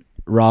telling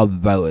Rob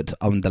about it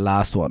on the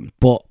last one.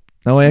 But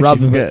no, I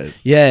actually forget it.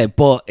 Yeah,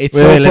 but it's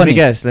so funny. Let me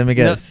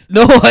guess.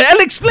 No,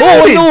 I'll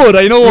explain. Oh,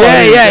 I know.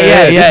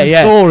 Yeah. This is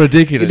so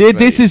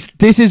ridiculous.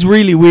 This is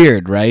really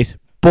weird, right?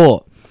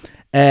 But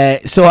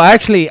so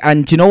actually,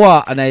 and do you know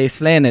what? And I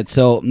explain it.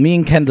 So me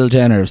and Kendall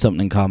Jenner have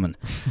something in common.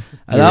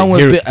 Along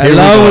with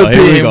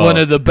being one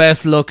of the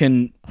best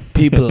looking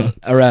people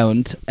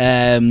around,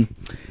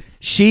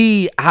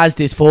 she has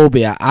this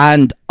phobia,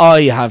 and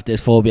I have this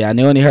phobia. And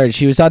I only heard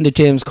she was on the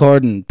James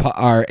Corden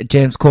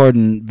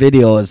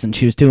videos, and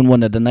she was doing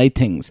one of the night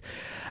things,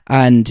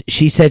 and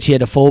she said she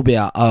had a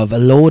phobia of a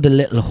load of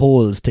little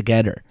holes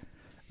together,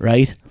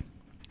 right?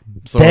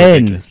 So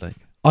ridiculous, like.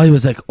 I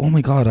was like, oh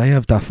my God, I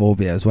have that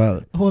phobia as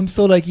well. Oh, I'm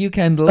so like you,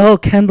 Kendall. Oh,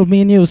 Kendall,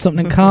 me and you,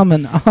 something in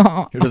common.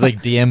 You're just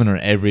like DMing her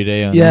every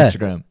day on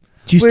Instagram.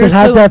 Do you still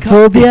have that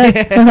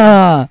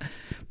phobia?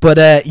 But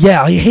I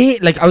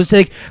hate, like, I was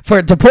like,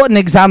 to put an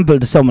example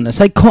to someone, it's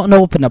like cutting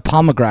open a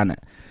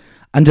pomegranate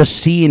and just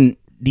seeing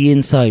the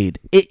inside.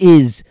 It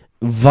is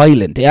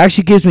violent. It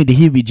actually gives me the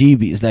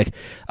heebie-jeebies. Like,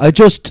 I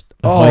just...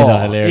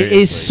 it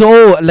is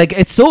so, like,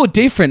 it's so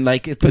different,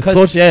 like, it's because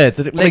it's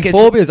such, like,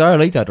 phobias are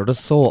like that. They're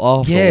just so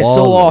off the wall. Yeah,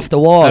 so off the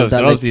wall.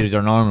 That, obviously, these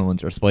are normal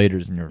ones. Your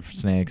spiders and your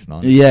snakes and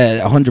all.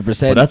 Yeah, 100%.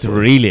 But that's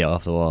really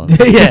off the wall.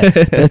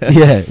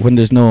 When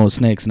there's no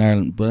snakes in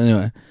Ireland. But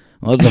anyway,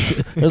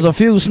 there's a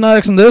few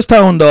snakes in this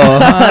town, though.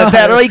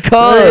 Better I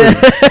call.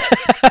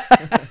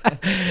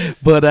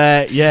 But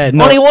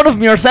no. Only one of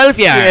them yourself,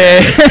 yeah.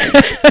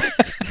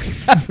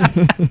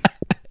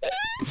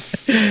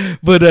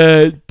 But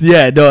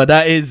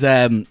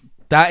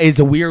that is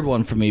a weird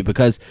one for me,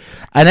 because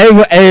and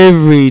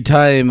every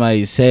time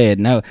I say it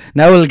now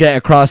we'll get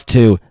across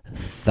to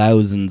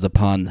thousands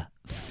upon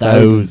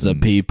thousands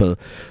of people,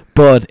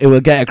 but it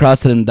will get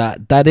across to them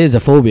that is a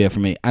phobia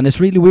for me, and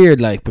it's really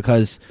weird, like,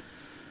 because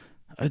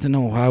I don't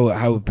know how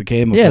it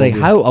became a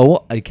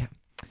phobia.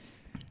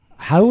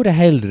 How the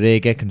hell did they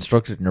get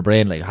constructed in your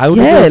brain? Like, how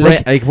did your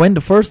brain, like, when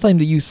the first time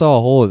that you saw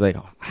a hole, like,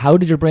 how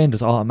did your brain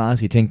just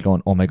automatically think,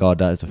 going, oh my God,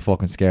 that is the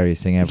fucking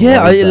scariest thing ever?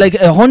 Yeah, like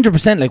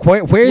 100%. Like,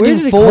 where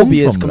did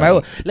phobias come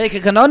out? Like, I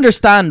can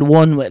understand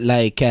one with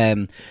like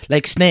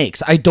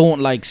snakes. I don't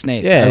like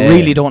snakes. I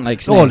really don't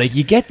like snakes. No, like,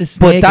 you get the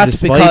snake, but that's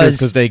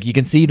because like you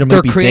can see there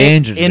might be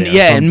danger.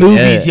 In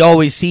movies, you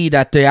always see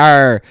that they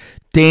are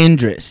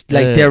dangerous,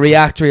 like they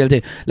react real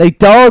like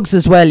dogs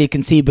as well. You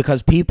can see,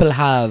 because people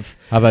have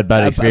had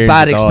bad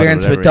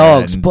experience with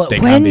dogs, but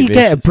when you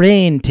get a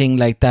brain thing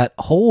like that,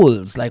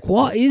 holes, like,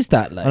 what is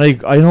that like? And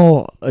like, I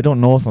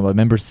don't know something. I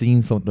remember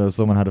seeing something.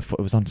 Someone had it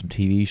was on some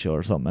TV show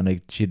or something, and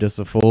like, she had just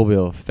a phobia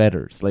of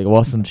feathers. Like,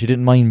 she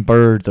didn't mind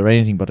birds or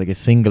anything, but like a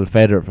single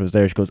feather, if it was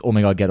there, she goes, oh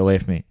my God, get away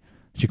from me.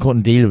 She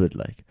couldn't deal with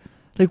it.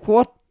 Like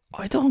what?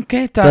 I don't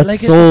get that. That's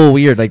like, so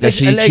weird. Like, that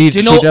she'd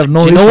have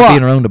no issue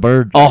being around a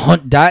bird.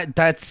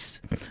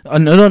 That's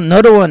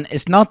another one.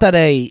 It's not that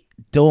I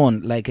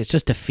don't like. It's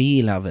just the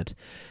feel of it.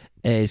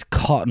 Is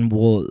cotton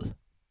wool.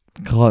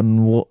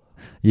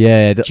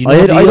 Yeah,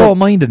 I don't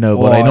mind it now,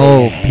 but I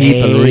know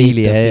people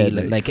really hate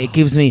it. Like, it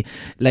gives me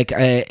like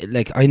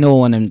I know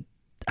when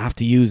I have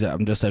to use it,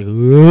 I'm just like,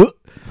 whoa.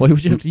 Why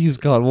would you have to use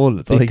cotton wool?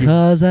 It's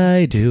because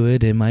I do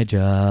it in my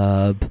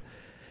job.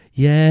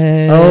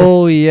 Yes.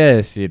 Oh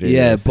yes, you do.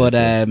 Yeah, yes, but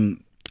yes.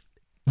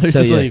 It's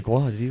just like,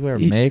 what? Is he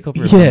wearing makeup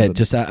or yeah, something?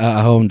 just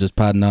at home, just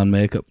padding on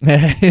makeup.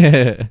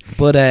 Yeah.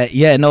 But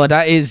yeah, no,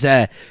 that is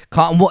like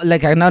I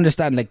can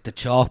understand like the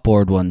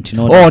chalkboard one. Do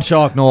you know? Oh,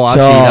 chalk! No,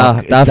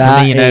 actually, that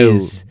for me now,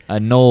 I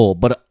know.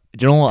 But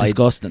do you know what?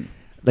 Disgusting.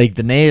 Like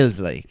the nails,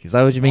 like, is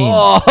that what you mean?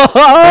 Oh,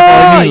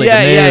 I mean, like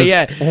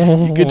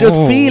yeah. You can just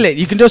feel it.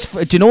 You can just,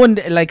 do you know when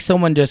like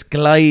someone just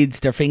glides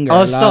their finger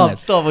along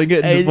stop, I'm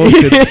getting the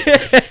bucket.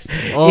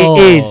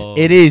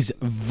 It is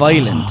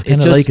violent.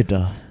 It's just like it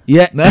though.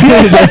 Yeah.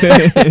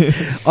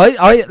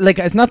 I like,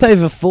 it's not that I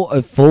have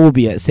a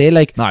phobia. Say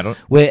like, no, I don't.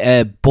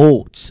 With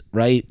boats,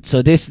 right?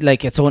 So this,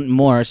 like, it's something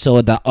more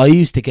so that I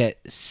used to get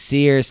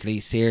seriously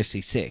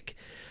sick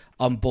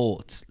on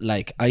boats.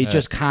 Like, I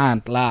just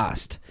can't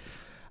last.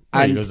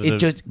 And it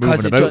just,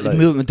 because it just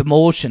movement, the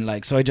motion,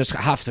 like, so I just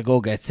have to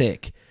go get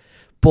sick.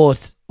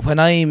 But when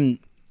I'm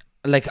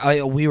like,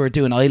 we were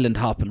doing island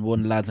hopping,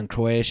 one of the lads in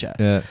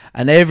Croatia,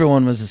 and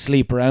everyone was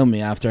asleep around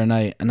me after a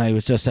night, and I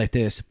was just like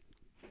this,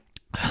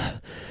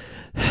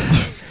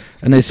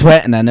 and I was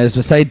sweating, and I was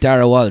beside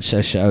Dara Walsh.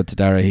 Shout out to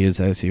Dara. He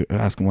was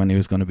asking when he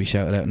was going to be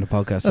shouted out in the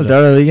podcast. Oh,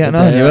 Dara, you getting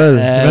on? You will.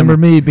 Do you remember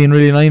me being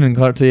really annoying in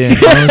Cartier in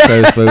Connell's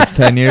house about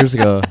 10 years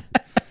ago?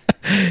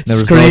 Never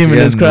screaming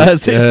his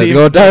grass.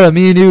 Go, Dara,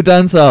 me and you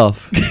dance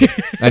off.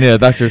 And yeah,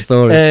 back to your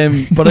story.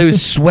 But I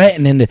was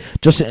sweating in the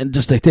just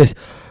like this,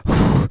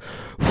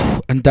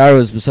 and Dara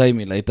was beside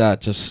me like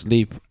that, just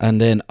sleep.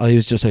 And then I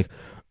was just like,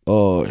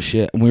 oh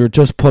shit. And we were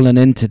just pulling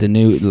into the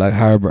new like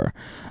harbour,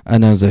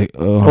 and I was like,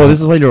 oh,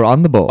 this is while you were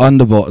on the boat. On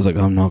the boat, I was like,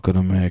 I'm not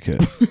gonna make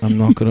it. I'm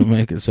not gonna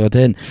make it. So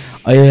then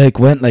I like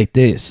went like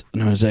this,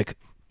 and I was like,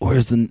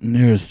 where's the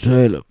nearest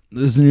toilet?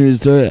 This is the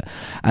nearest toilet.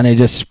 And I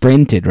just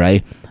sprinted,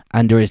 right?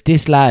 And there was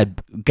this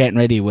lad getting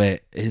ready with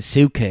his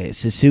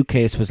suitcase. His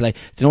suitcase was like,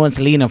 so no one's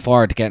leaning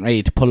forward, getting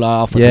ready to pull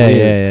off with the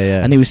wheels.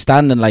 Yeah. And he was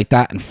standing like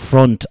that in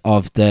front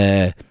of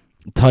the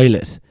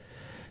toilet.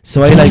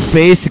 So I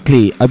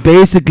basically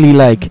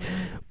like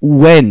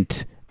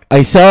went.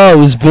 I saw it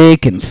was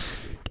vacant.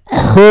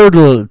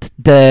 Hurdled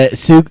the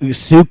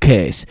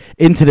suitcase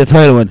into the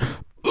toilet. Went,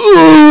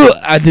 ooh,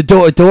 and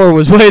the door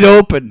was wide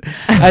open.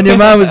 And your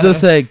man was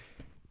just like,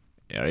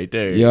 you're right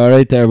there. You're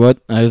right there, but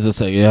I was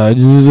just like, yeah, I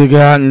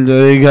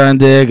can't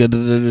take it.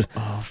 But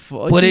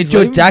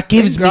that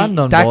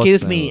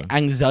gives me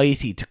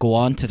anxiety to go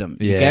on to them.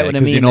 You get what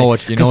I mean?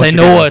 Because I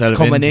know it's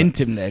coming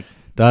into them. Like.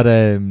 That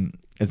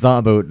it's not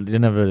about, you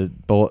didn't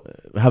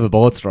have a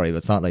boat story, but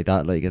it's not like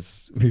that. Like,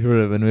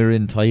 when we were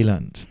in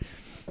Thailand,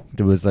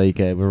 there was like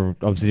we were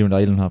obviously doing the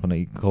island hopping,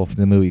 like Koh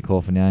Samui, Koh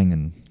Phangan,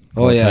 and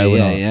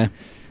yeah.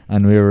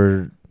 And we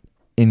were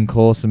in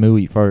Koh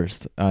Samui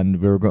first, and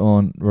we were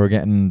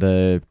getting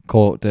the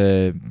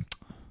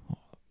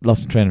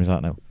lost my train of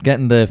thought now.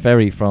 Getting the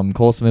ferry from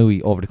Koh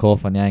Samui over to Koh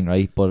Phangan,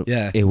 right? But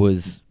it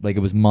was like it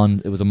was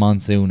a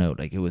monsoon out,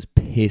 like it was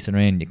pissing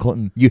rain.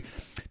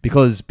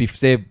 Because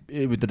say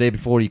it was the day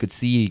before, you could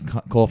see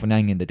Koh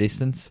Phangan in the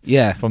distance.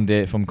 Yeah. From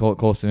Koh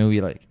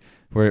Samui, like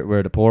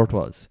where the port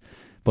was.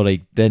 But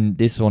like then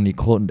this one you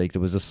couldn't, like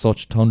there was just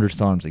such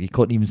thunderstorms, like you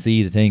couldn't even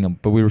see the thing.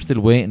 But we were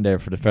still waiting there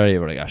for the ferry.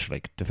 We're like, actually,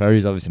 like the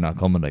ferry's obviously not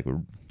coming. Like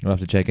we'll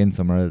have to check in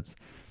somewhere else.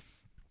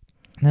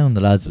 Now and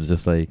the lads was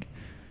just like,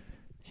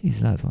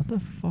 "Jeez, lads, what the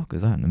fuck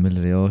is that in the middle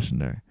of the ocean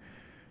there?"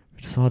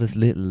 We just saw this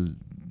little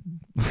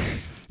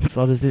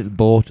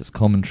boat just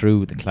coming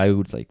through the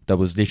clouds, like that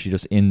was literally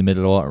just in the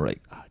middle of the water. We're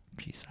like,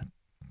 jeez,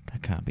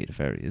 that can't be the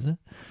ferry, is it?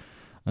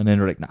 And then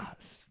we're like, nah.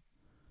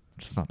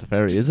 It's not the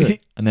ferry, is it?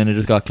 And then it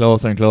just got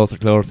closer and closer,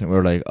 and we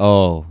were like,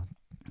 oh,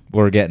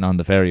 we're getting on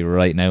the ferry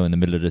right now in the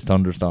middle of this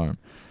thunderstorm.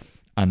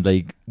 And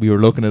like we were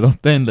looking it up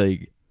then,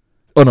 like,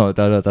 oh no,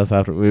 that's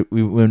after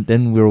we went.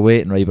 Then we were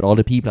waiting, right? But all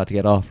the people had to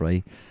get off,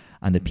 right?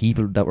 And the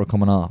people that were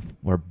coming off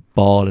were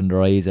bawling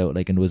their eyes out,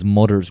 like, and there was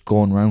mothers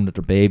going around with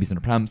their babies in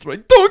the prams,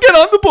 like, don't get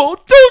on the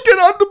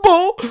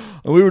boat.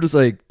 And we were just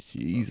like,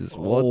 Jesus,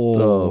 what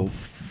the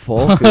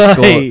fuck is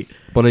going?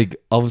 But like,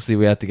 obviously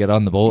we had to get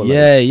on the boat.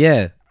 Like,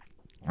 yeah.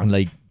 And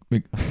like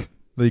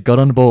we got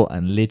on the boat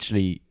and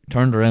literally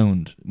turned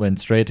around,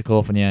 went straight to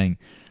Koh Phangan,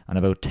 and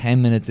about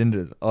 10 minutes into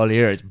it, all you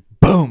hear is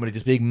boom, but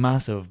just big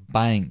massive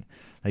bang.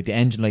 Like the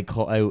engine like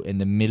cut out in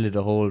the middle of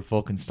the whole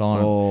fucking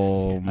storm.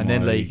 Oh, and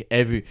then like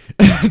everyone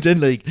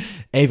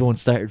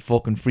started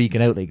fucking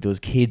freaking out. Like those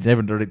kids,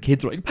 the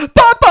kids were like, Papa!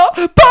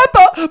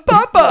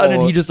 And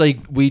then he just like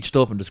reached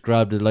up and just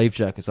grabbed his life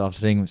jackets off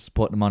the thing and just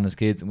put them on his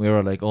kids, and we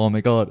were like, oh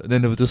my god. And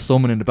then there was just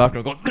someone in the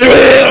background going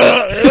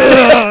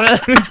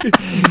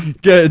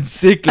getting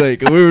sick,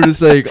 like, and we were just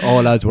like,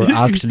 oh lads, we're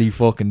actually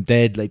fucking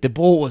dead. Like the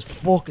boat was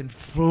fucking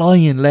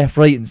flying left,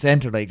 right and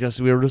centre, like just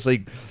we were just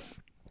like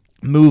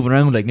moving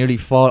around, like nearly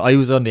fall. I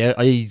had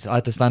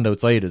to stand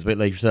outside as a bit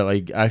like yourself.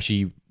 I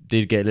actually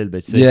did get a little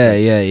bit sick.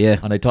 Yeah.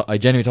 And I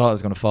genuinely thought I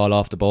was going to fall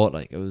off the boat.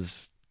 Like it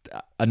was,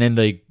 and then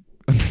like,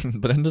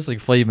 but then just like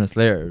 5 minutes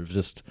later, it was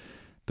just,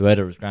 the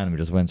weather was grand and we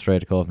just went straight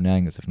to Koh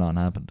Phangan as if nothing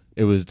happened.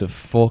 It was the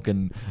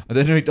fucking, and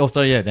then,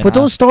 but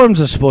those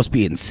storms are supposed to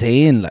be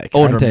insane, like,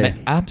 aren't they?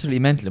 Absolutely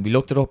mental. And we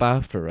looked it up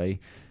after, right?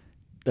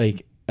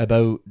 Like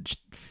about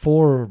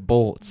 4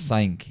 boats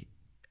sank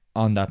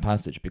on that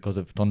passage because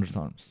of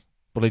thunderstorms.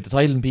 But like the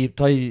Thailand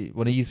people,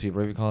 Thaiwanese people,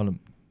 whatever you call them,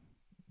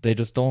 they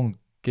just don't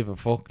give a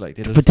fuck. Like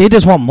but they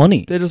just want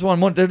money. They just want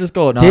money. They just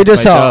go. They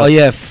just thought, oh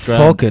yeah,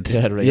 fuck it.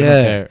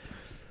 Yeah.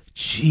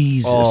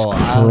 Jesus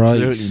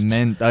Christ. Absolutely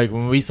meant. Like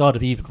when we saw the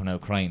people coming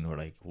out crying, we're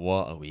like,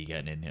 what are we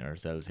getting in here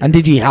ourselves? Here? And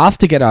did you have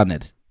to get on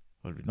it?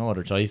 Well, we no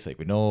other choice. Like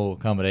we no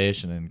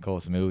accommodation in Koh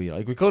Samui.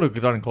 Like we could have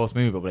gone in Koh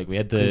Samui, but like we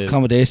had the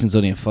accommodation's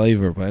only a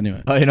 $5, but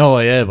anyway. I know,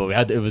 yeah, but we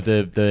had it was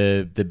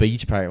the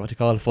beach party. What do you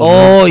call it?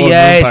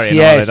 Yes.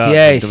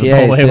 So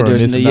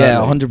there's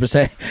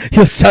 100%.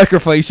 You'll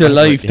sacrifice your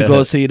life to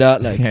go see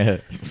that. Like, yeah,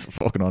 it's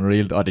fucking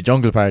unreal. Oh, the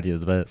jungle party is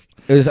the best.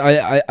 It was.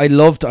 I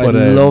loved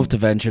to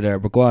venture there,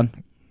 but go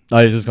on.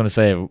 I was just gonna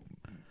say,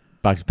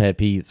 back to pet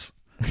peeves.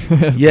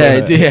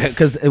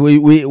 Because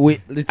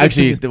we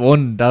actually the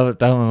one that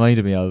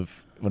reminded me of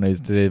when I was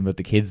dealing with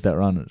the kids that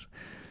were on it.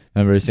 I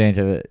remember saying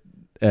to it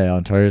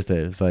on Thursday,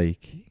 it's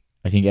like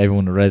I think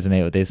everyone will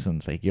resonate with this one.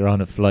 It's like you're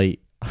on a flight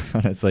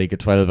and it's like a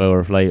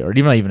 12-hour flight, or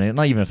not even a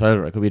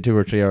 12-hour. It could be a 2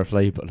 or 3 hour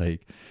flight, but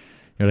like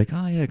you're like,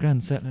 oh yeah,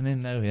 grand, settling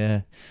in now,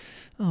 yeah.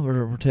 Oh,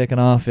 we're taking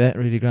off, yeah,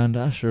 really grand.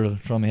 Sure, I'll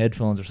throw my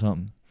headphones or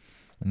something,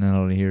 and then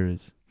all I hear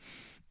is.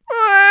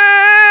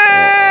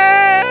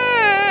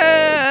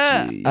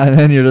 And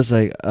then you're just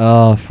like,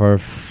 oh, for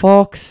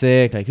fuck's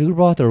sake! Like, who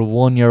brought their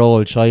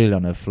 1-year-old child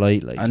on a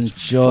flight? Like, and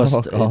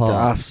just the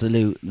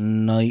absolute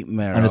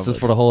nightmare. And it's just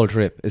for the whole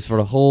trip. It's for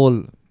the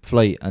whole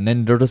flight. And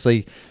then they're just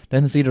like,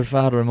 then see their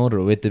father and mother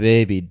with the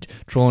baby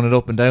throwing it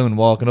up and down,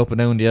 walking up and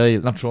down the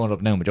aisle. Not throwing it up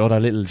and down, but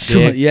that little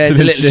shake. Yeah,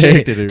 the little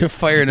shake. They're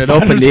firing it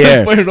up in the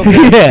air.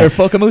 They're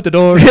fucking out the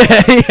door.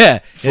 Yeah.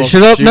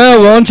 Shut up now,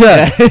 won't you?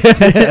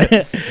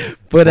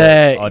 But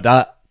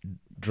that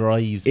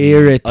drives me.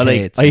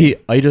 Irritates me.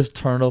 I just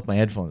turned up my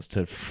headphones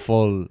to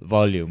full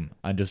volume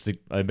and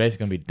I'm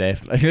basically gonna be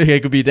deaf. Like, I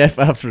could be deaf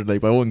after,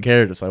 like, but I wouldn't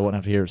care, so I wouldn't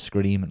have to hear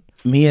screaming.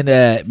 Me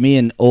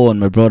and Owen,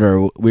 my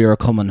brother, we were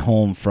coming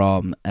home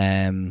from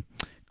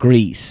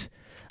Greece,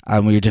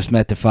 and we just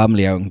met the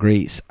family out in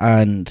Greece,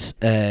 and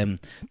there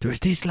was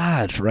this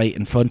lad right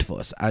in front of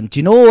us, and do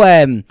you know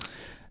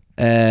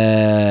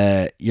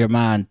your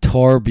man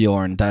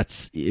Torbjorn?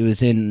 It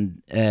was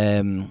in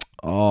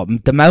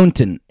the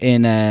mountain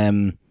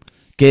in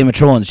Game of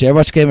Thrones. Did you ever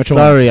watch Game of Thrones?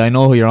 Sorry, I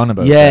know who you're on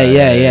about.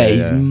 Yeah.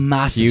 He's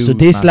massive. Huge, so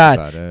this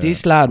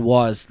lad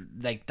was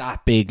like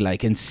that big,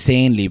 like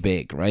insanely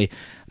big, right?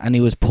 And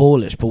he was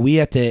Polish, but we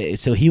had to.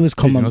 So he was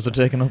coming. He must have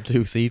taken up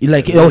 2 seats.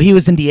 Like, he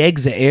was in the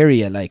exit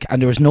area, like,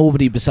 and there was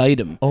nobody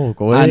beside him. Oh,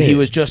 go away. And he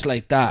was just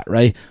like that,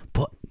 right?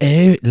 But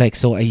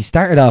so he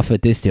started off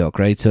at this joke,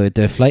 right? So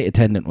the flight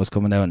attendant was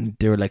coming out, and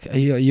they were like, "Are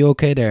you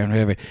okay there?" And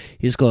whatever.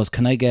 He just goes,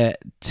 "Can I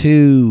get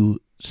 2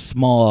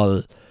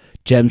 small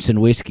Jameson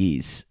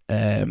whiskies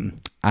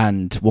and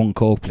 1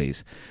 Coke,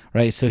 please?"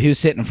 Right? So he was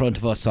sitting in front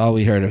of us. So all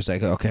we heard was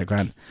like, "Okay,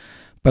 grand."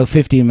 About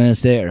 15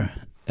 minutes later,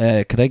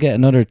 could I get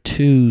another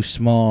 2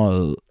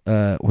 small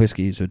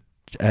whiskies with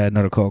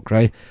another Coke,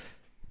 right?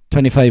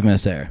 25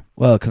 minutes there.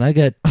 Well, can I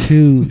get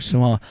 2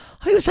 small?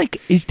 I was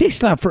like, is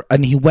this lad for...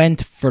 And he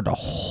went for the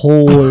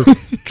whole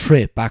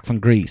trip back from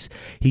Greece.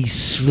 He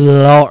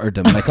slaughtered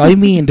them. Like, I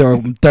mean,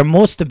 there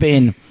must have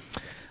been...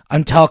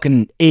 I'm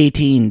talking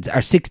 16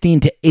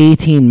 to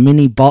 18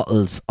 mini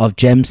bottles of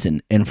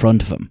Jameson in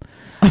front of him.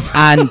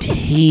 And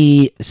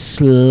he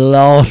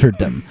slaughtered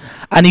them.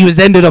 And he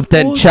ended up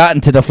then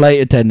chatting to the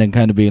flight attendant,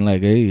 kind of being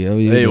like, "Hey, how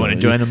you want to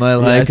join a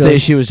mile hike?" I'd say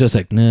she was just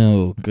like,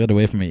 "No, get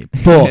away from me."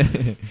 But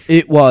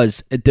it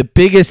was the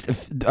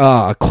biggest.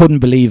 I couldn't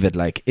believe it.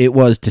 Like, it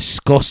was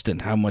disgusting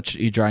how much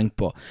he drank.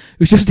 But it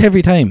was just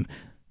every time.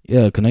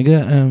 Yeah, can I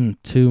get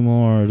 2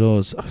 more of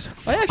those?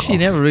 I actually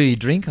never really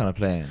drink on a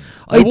plane.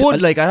 I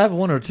would I have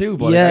 1 or 2,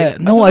 but yeah,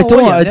 I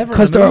don't,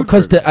 because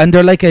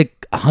they're like a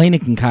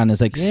Heineken can is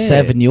like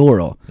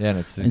 €7. Yeah, and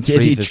it's the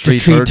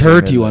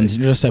 330 ones.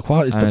 And you're just like,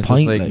 what is the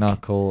point? It's like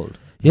not cold.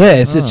 Yeah,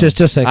 it's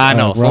just like. I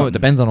know. It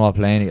depends on what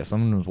plane you get.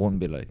 Some of them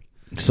wouldn't be like.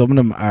 Some of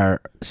them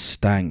are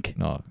stank.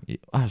 No,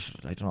 I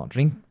don't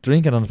know.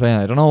 Drinking on the plane.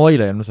 I don't know why.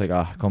 Like, I'm just like,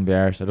 can't be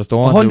arsed. I just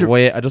don't want to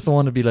wait. I just don't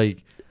want to be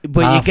like.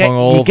 But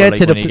you get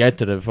to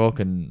the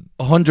fucking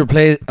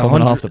 100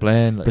 off the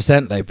plane, like.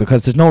 %, like,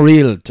 because there's no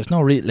real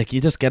like,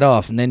 you just get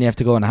off and then you have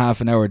to go on a half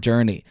an hour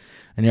journey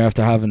and you're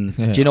after having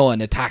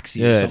in a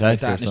taxi or something like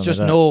that. And it's just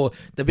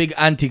the big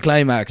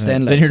anti-climax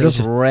then you're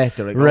just wrecked.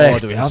 They're like,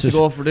 do we have to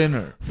go for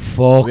dinner?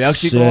 Fuck, we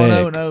actually going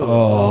out now?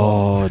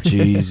 Oh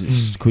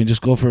Jesus. Can we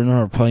just go for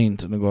another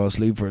pint and then go to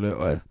sleep for a little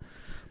while?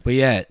 But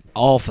yeah,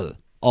 awful.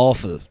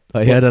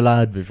 I had a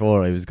lad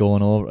before. I was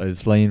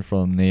flying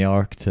from New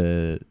York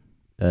to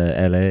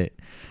LA,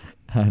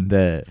 and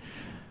this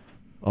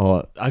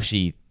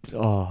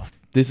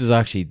is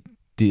actually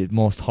the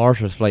most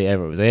harshest flight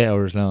ever. It was 8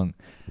 hours long,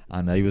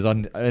 and I was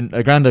in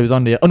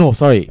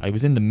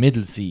the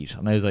middle seat,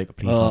 and I was like,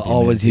 please don't be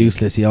always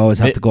useless. You always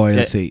have to go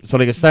aisle seat. So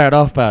like, it started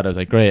off bad. I was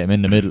like, great, I'm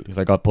in the middle because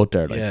I got put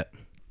there. Like. Yeah.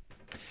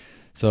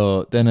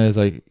 So then I was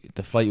like,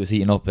 the flight was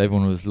heating up.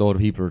 Everyone was, a load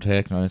of people were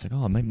taking, and I was like,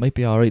 it might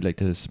be all right.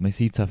 Like, my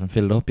seats haven't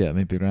filled up yet. It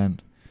might be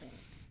grand.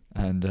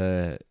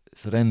 And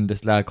So then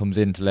this lad comes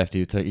in to left.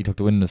 He took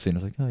the window seat. I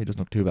was like, oh, he doesn't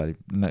look too bad.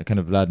 Kind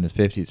of lad in his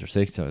 50s or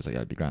 60s. I was like,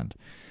 I'd be grand.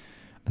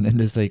 And then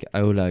this like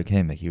old lad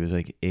came, like he was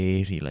like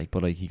 80, like,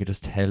 but like you could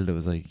just tell there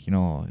was like,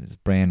 his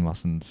brain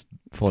wasn't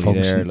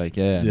fully there, like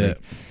Like,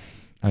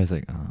 I was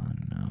like, oh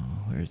no,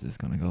 where's this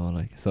gonna go?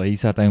 Like, so he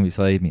sat down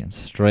beside me, and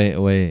straight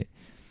away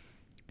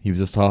he was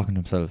just talking to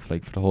himself,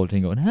 like, for the whole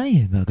thing, going,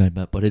 hey,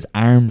 but his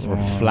arms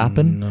were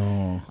flapping,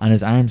 and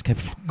his arms kept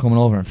coming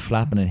over and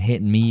flapping and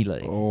hitting me,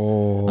 like,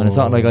 and it's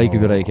not like I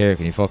could be like, here,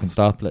 can you fucking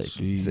stop, like,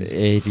 he's an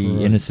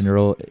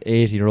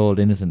 80-year-old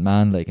innocent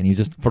man, like, and he was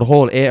just, for the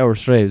whole 8 hours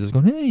straight, he was just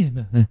going, hey,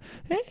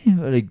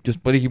 like,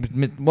 just, but he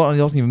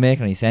wasn't even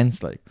making any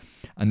sense, like,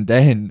 and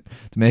then,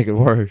 to make it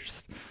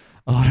worse,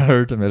 all I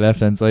heard on my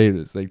left-hand side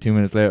was, like, 2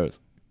 minutes later,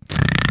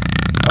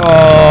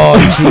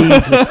 oh,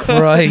 Jesus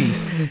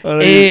Christ.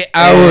 8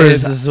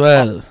 hours as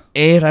well.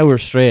 8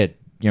 hours straight,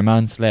 your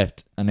man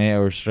slept, and 8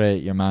 hours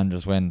straight, your man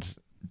just went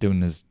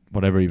doing his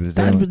whatever he was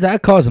doing.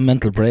 That caused a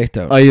mental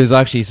breakdown. I was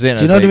actually sitting.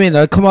 Do you know what I mean?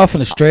 I'd come off in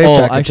a straight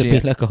jacket to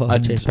be like,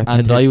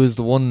 and I was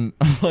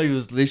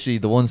literally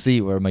the one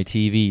seat where my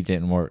TV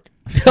didn't work.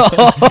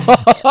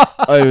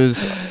 I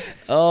was.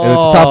 Oh, it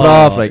was to top it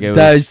off, like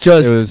that's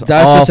just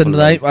a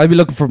night. I'd be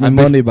looking for my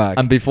money back.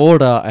 And before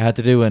that, I had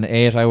to do an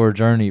 8-hour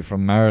journey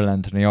from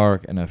Maryland to New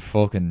York in a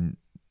fucking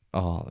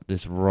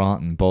this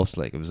rotten bus.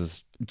 Like, it was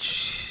just,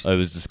 it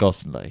was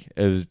disgusting. Like,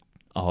 it was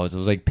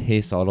like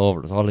piss all over.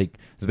 It was all like,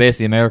 it was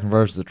basically American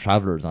versions of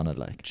Travelers on it.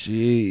 Like,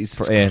 jeez,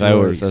 for 8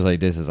 hours, I was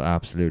like, this is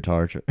absolute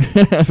torture.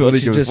 It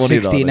was just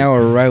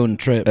 16-hour round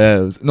trip.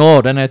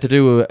 Then I had to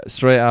do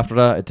straight after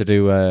that. I had to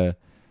do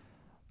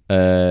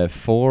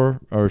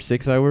 4 or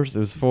 6 hours. It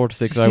was 4 to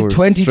 6 hours.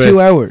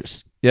 22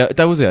 hours. Yeah,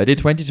 that was it. I did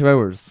 22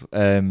 hours.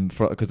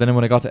 Because then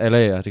when I got to LA,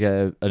 I had to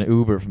get an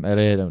Uber from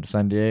LA down to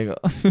San Diego.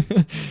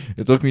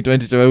 It took me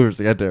 22 hours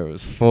to get there. It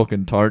was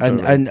fucking torture.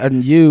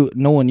 And you,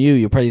 knowing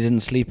you probably didn't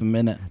sleep a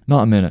minute.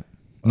 Not a minute.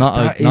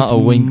 Not a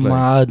wink.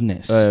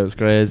 Madness. Like. It was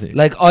crazy.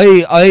 Like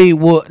I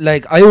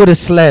would have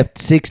slept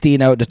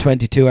 16 out of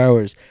 22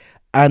 hours,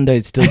 and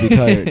I'd still be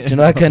tired. Do you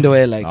know that kind of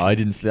way? Like, no, I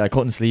didn't sleep. I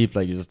couldn't sleep.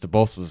 Like, the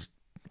bus was.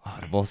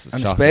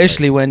 And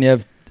especially when you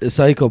have a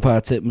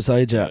psychopath sitting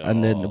beside you,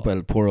 and then,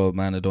 well, poor old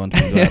man, I don't want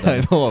to do that. I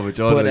know, but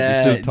John,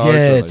 it's torture,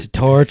 it's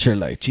torture.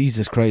 Like,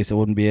 Jesus Christ, I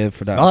wouldn't be able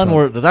for that.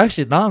 There's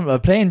actually a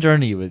plane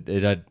journey.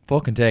 I'd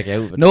fucking take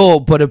out. No,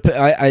 but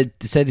I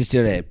said this the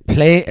other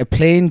day. A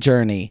plane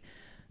journey,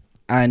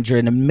 and you're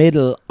in the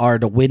middle or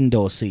the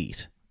window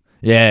seat.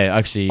 Yeah,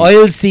 actually,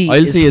 I'll see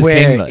is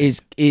where king,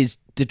 is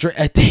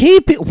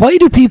the why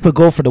do people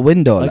go for the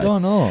window? I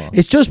don't know.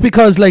 It's just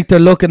because, like, they're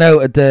looking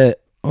out at the.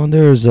 Oh,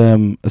 there's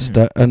a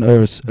star and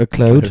there's a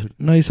cloud.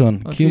 Nice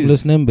one.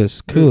 Cumulus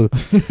nimbus. Cool.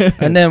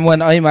 And then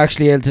when I'm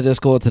actually able to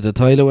just go to the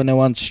toilet when I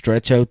want,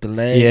 stretch out the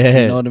legs,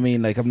 you know what I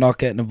mean? Like, I'm not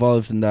getting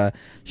involved in that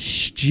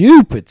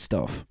stupid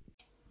stuff.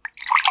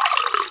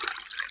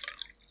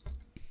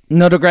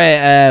 Another great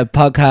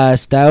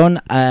podcast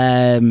down.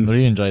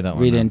 Really enjoyed that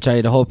one. Really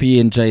enjoyed. I hope you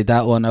enjoyed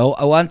that one.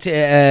 I want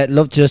to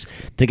love just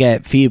to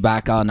get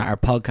feedback on our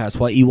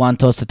podcast. What you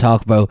want us to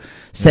talk about.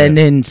 Send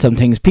in some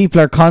things. People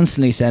are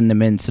constantly sending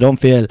them in, so don't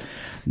feel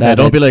that.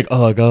 Don't be like,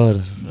 oh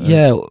god.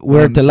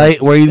 We're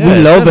delighted. We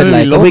love it.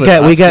 Like,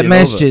 we get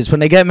messages when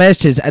they get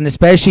messages, and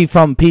especially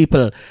from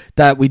people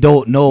that we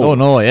don't know. Oh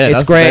no, yeah,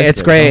 it's great.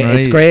 It's great.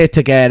 It's great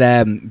to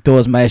get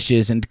those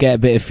messages and to get a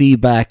bit of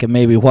feedback and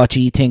maybe what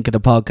you think of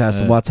the podcast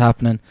and what's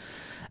happening.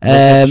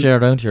 Share it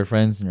around to your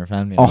friends and your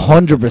family.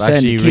 100%. It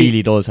actually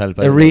really does help.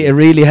 It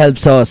really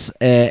helps us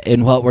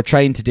in what we're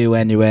trying to do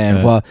anyway,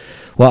 and what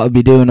we'll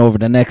be doing over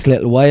the next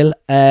little while.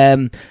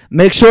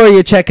 Make sure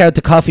you check out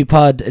the Coffee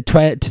Pod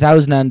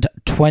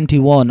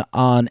 2021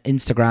 on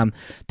Instagram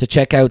to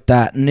check out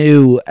that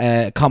new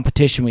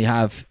competition we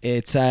have.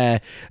 It's a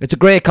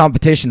great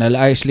competition.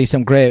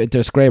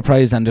 There's great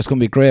prizes, and there's going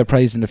to be great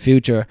prizes in the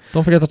future.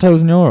 Don't forget the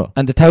 €1,000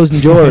 and the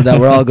 €1,000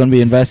 that we're all going to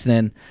be investing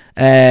in.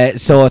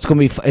 So it's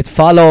going to be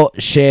follow,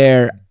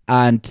 share,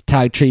 and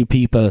tag 3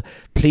 people.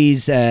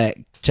 Please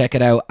check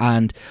it out,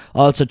 and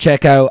also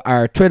check out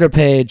our Twitter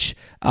page,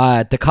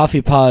 the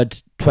Coffee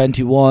Pod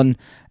 21,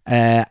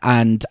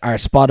 and our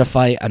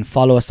Spotify, and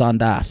follow us on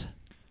that.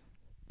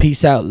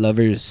 Peace out,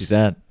 lovers. Peace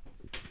out.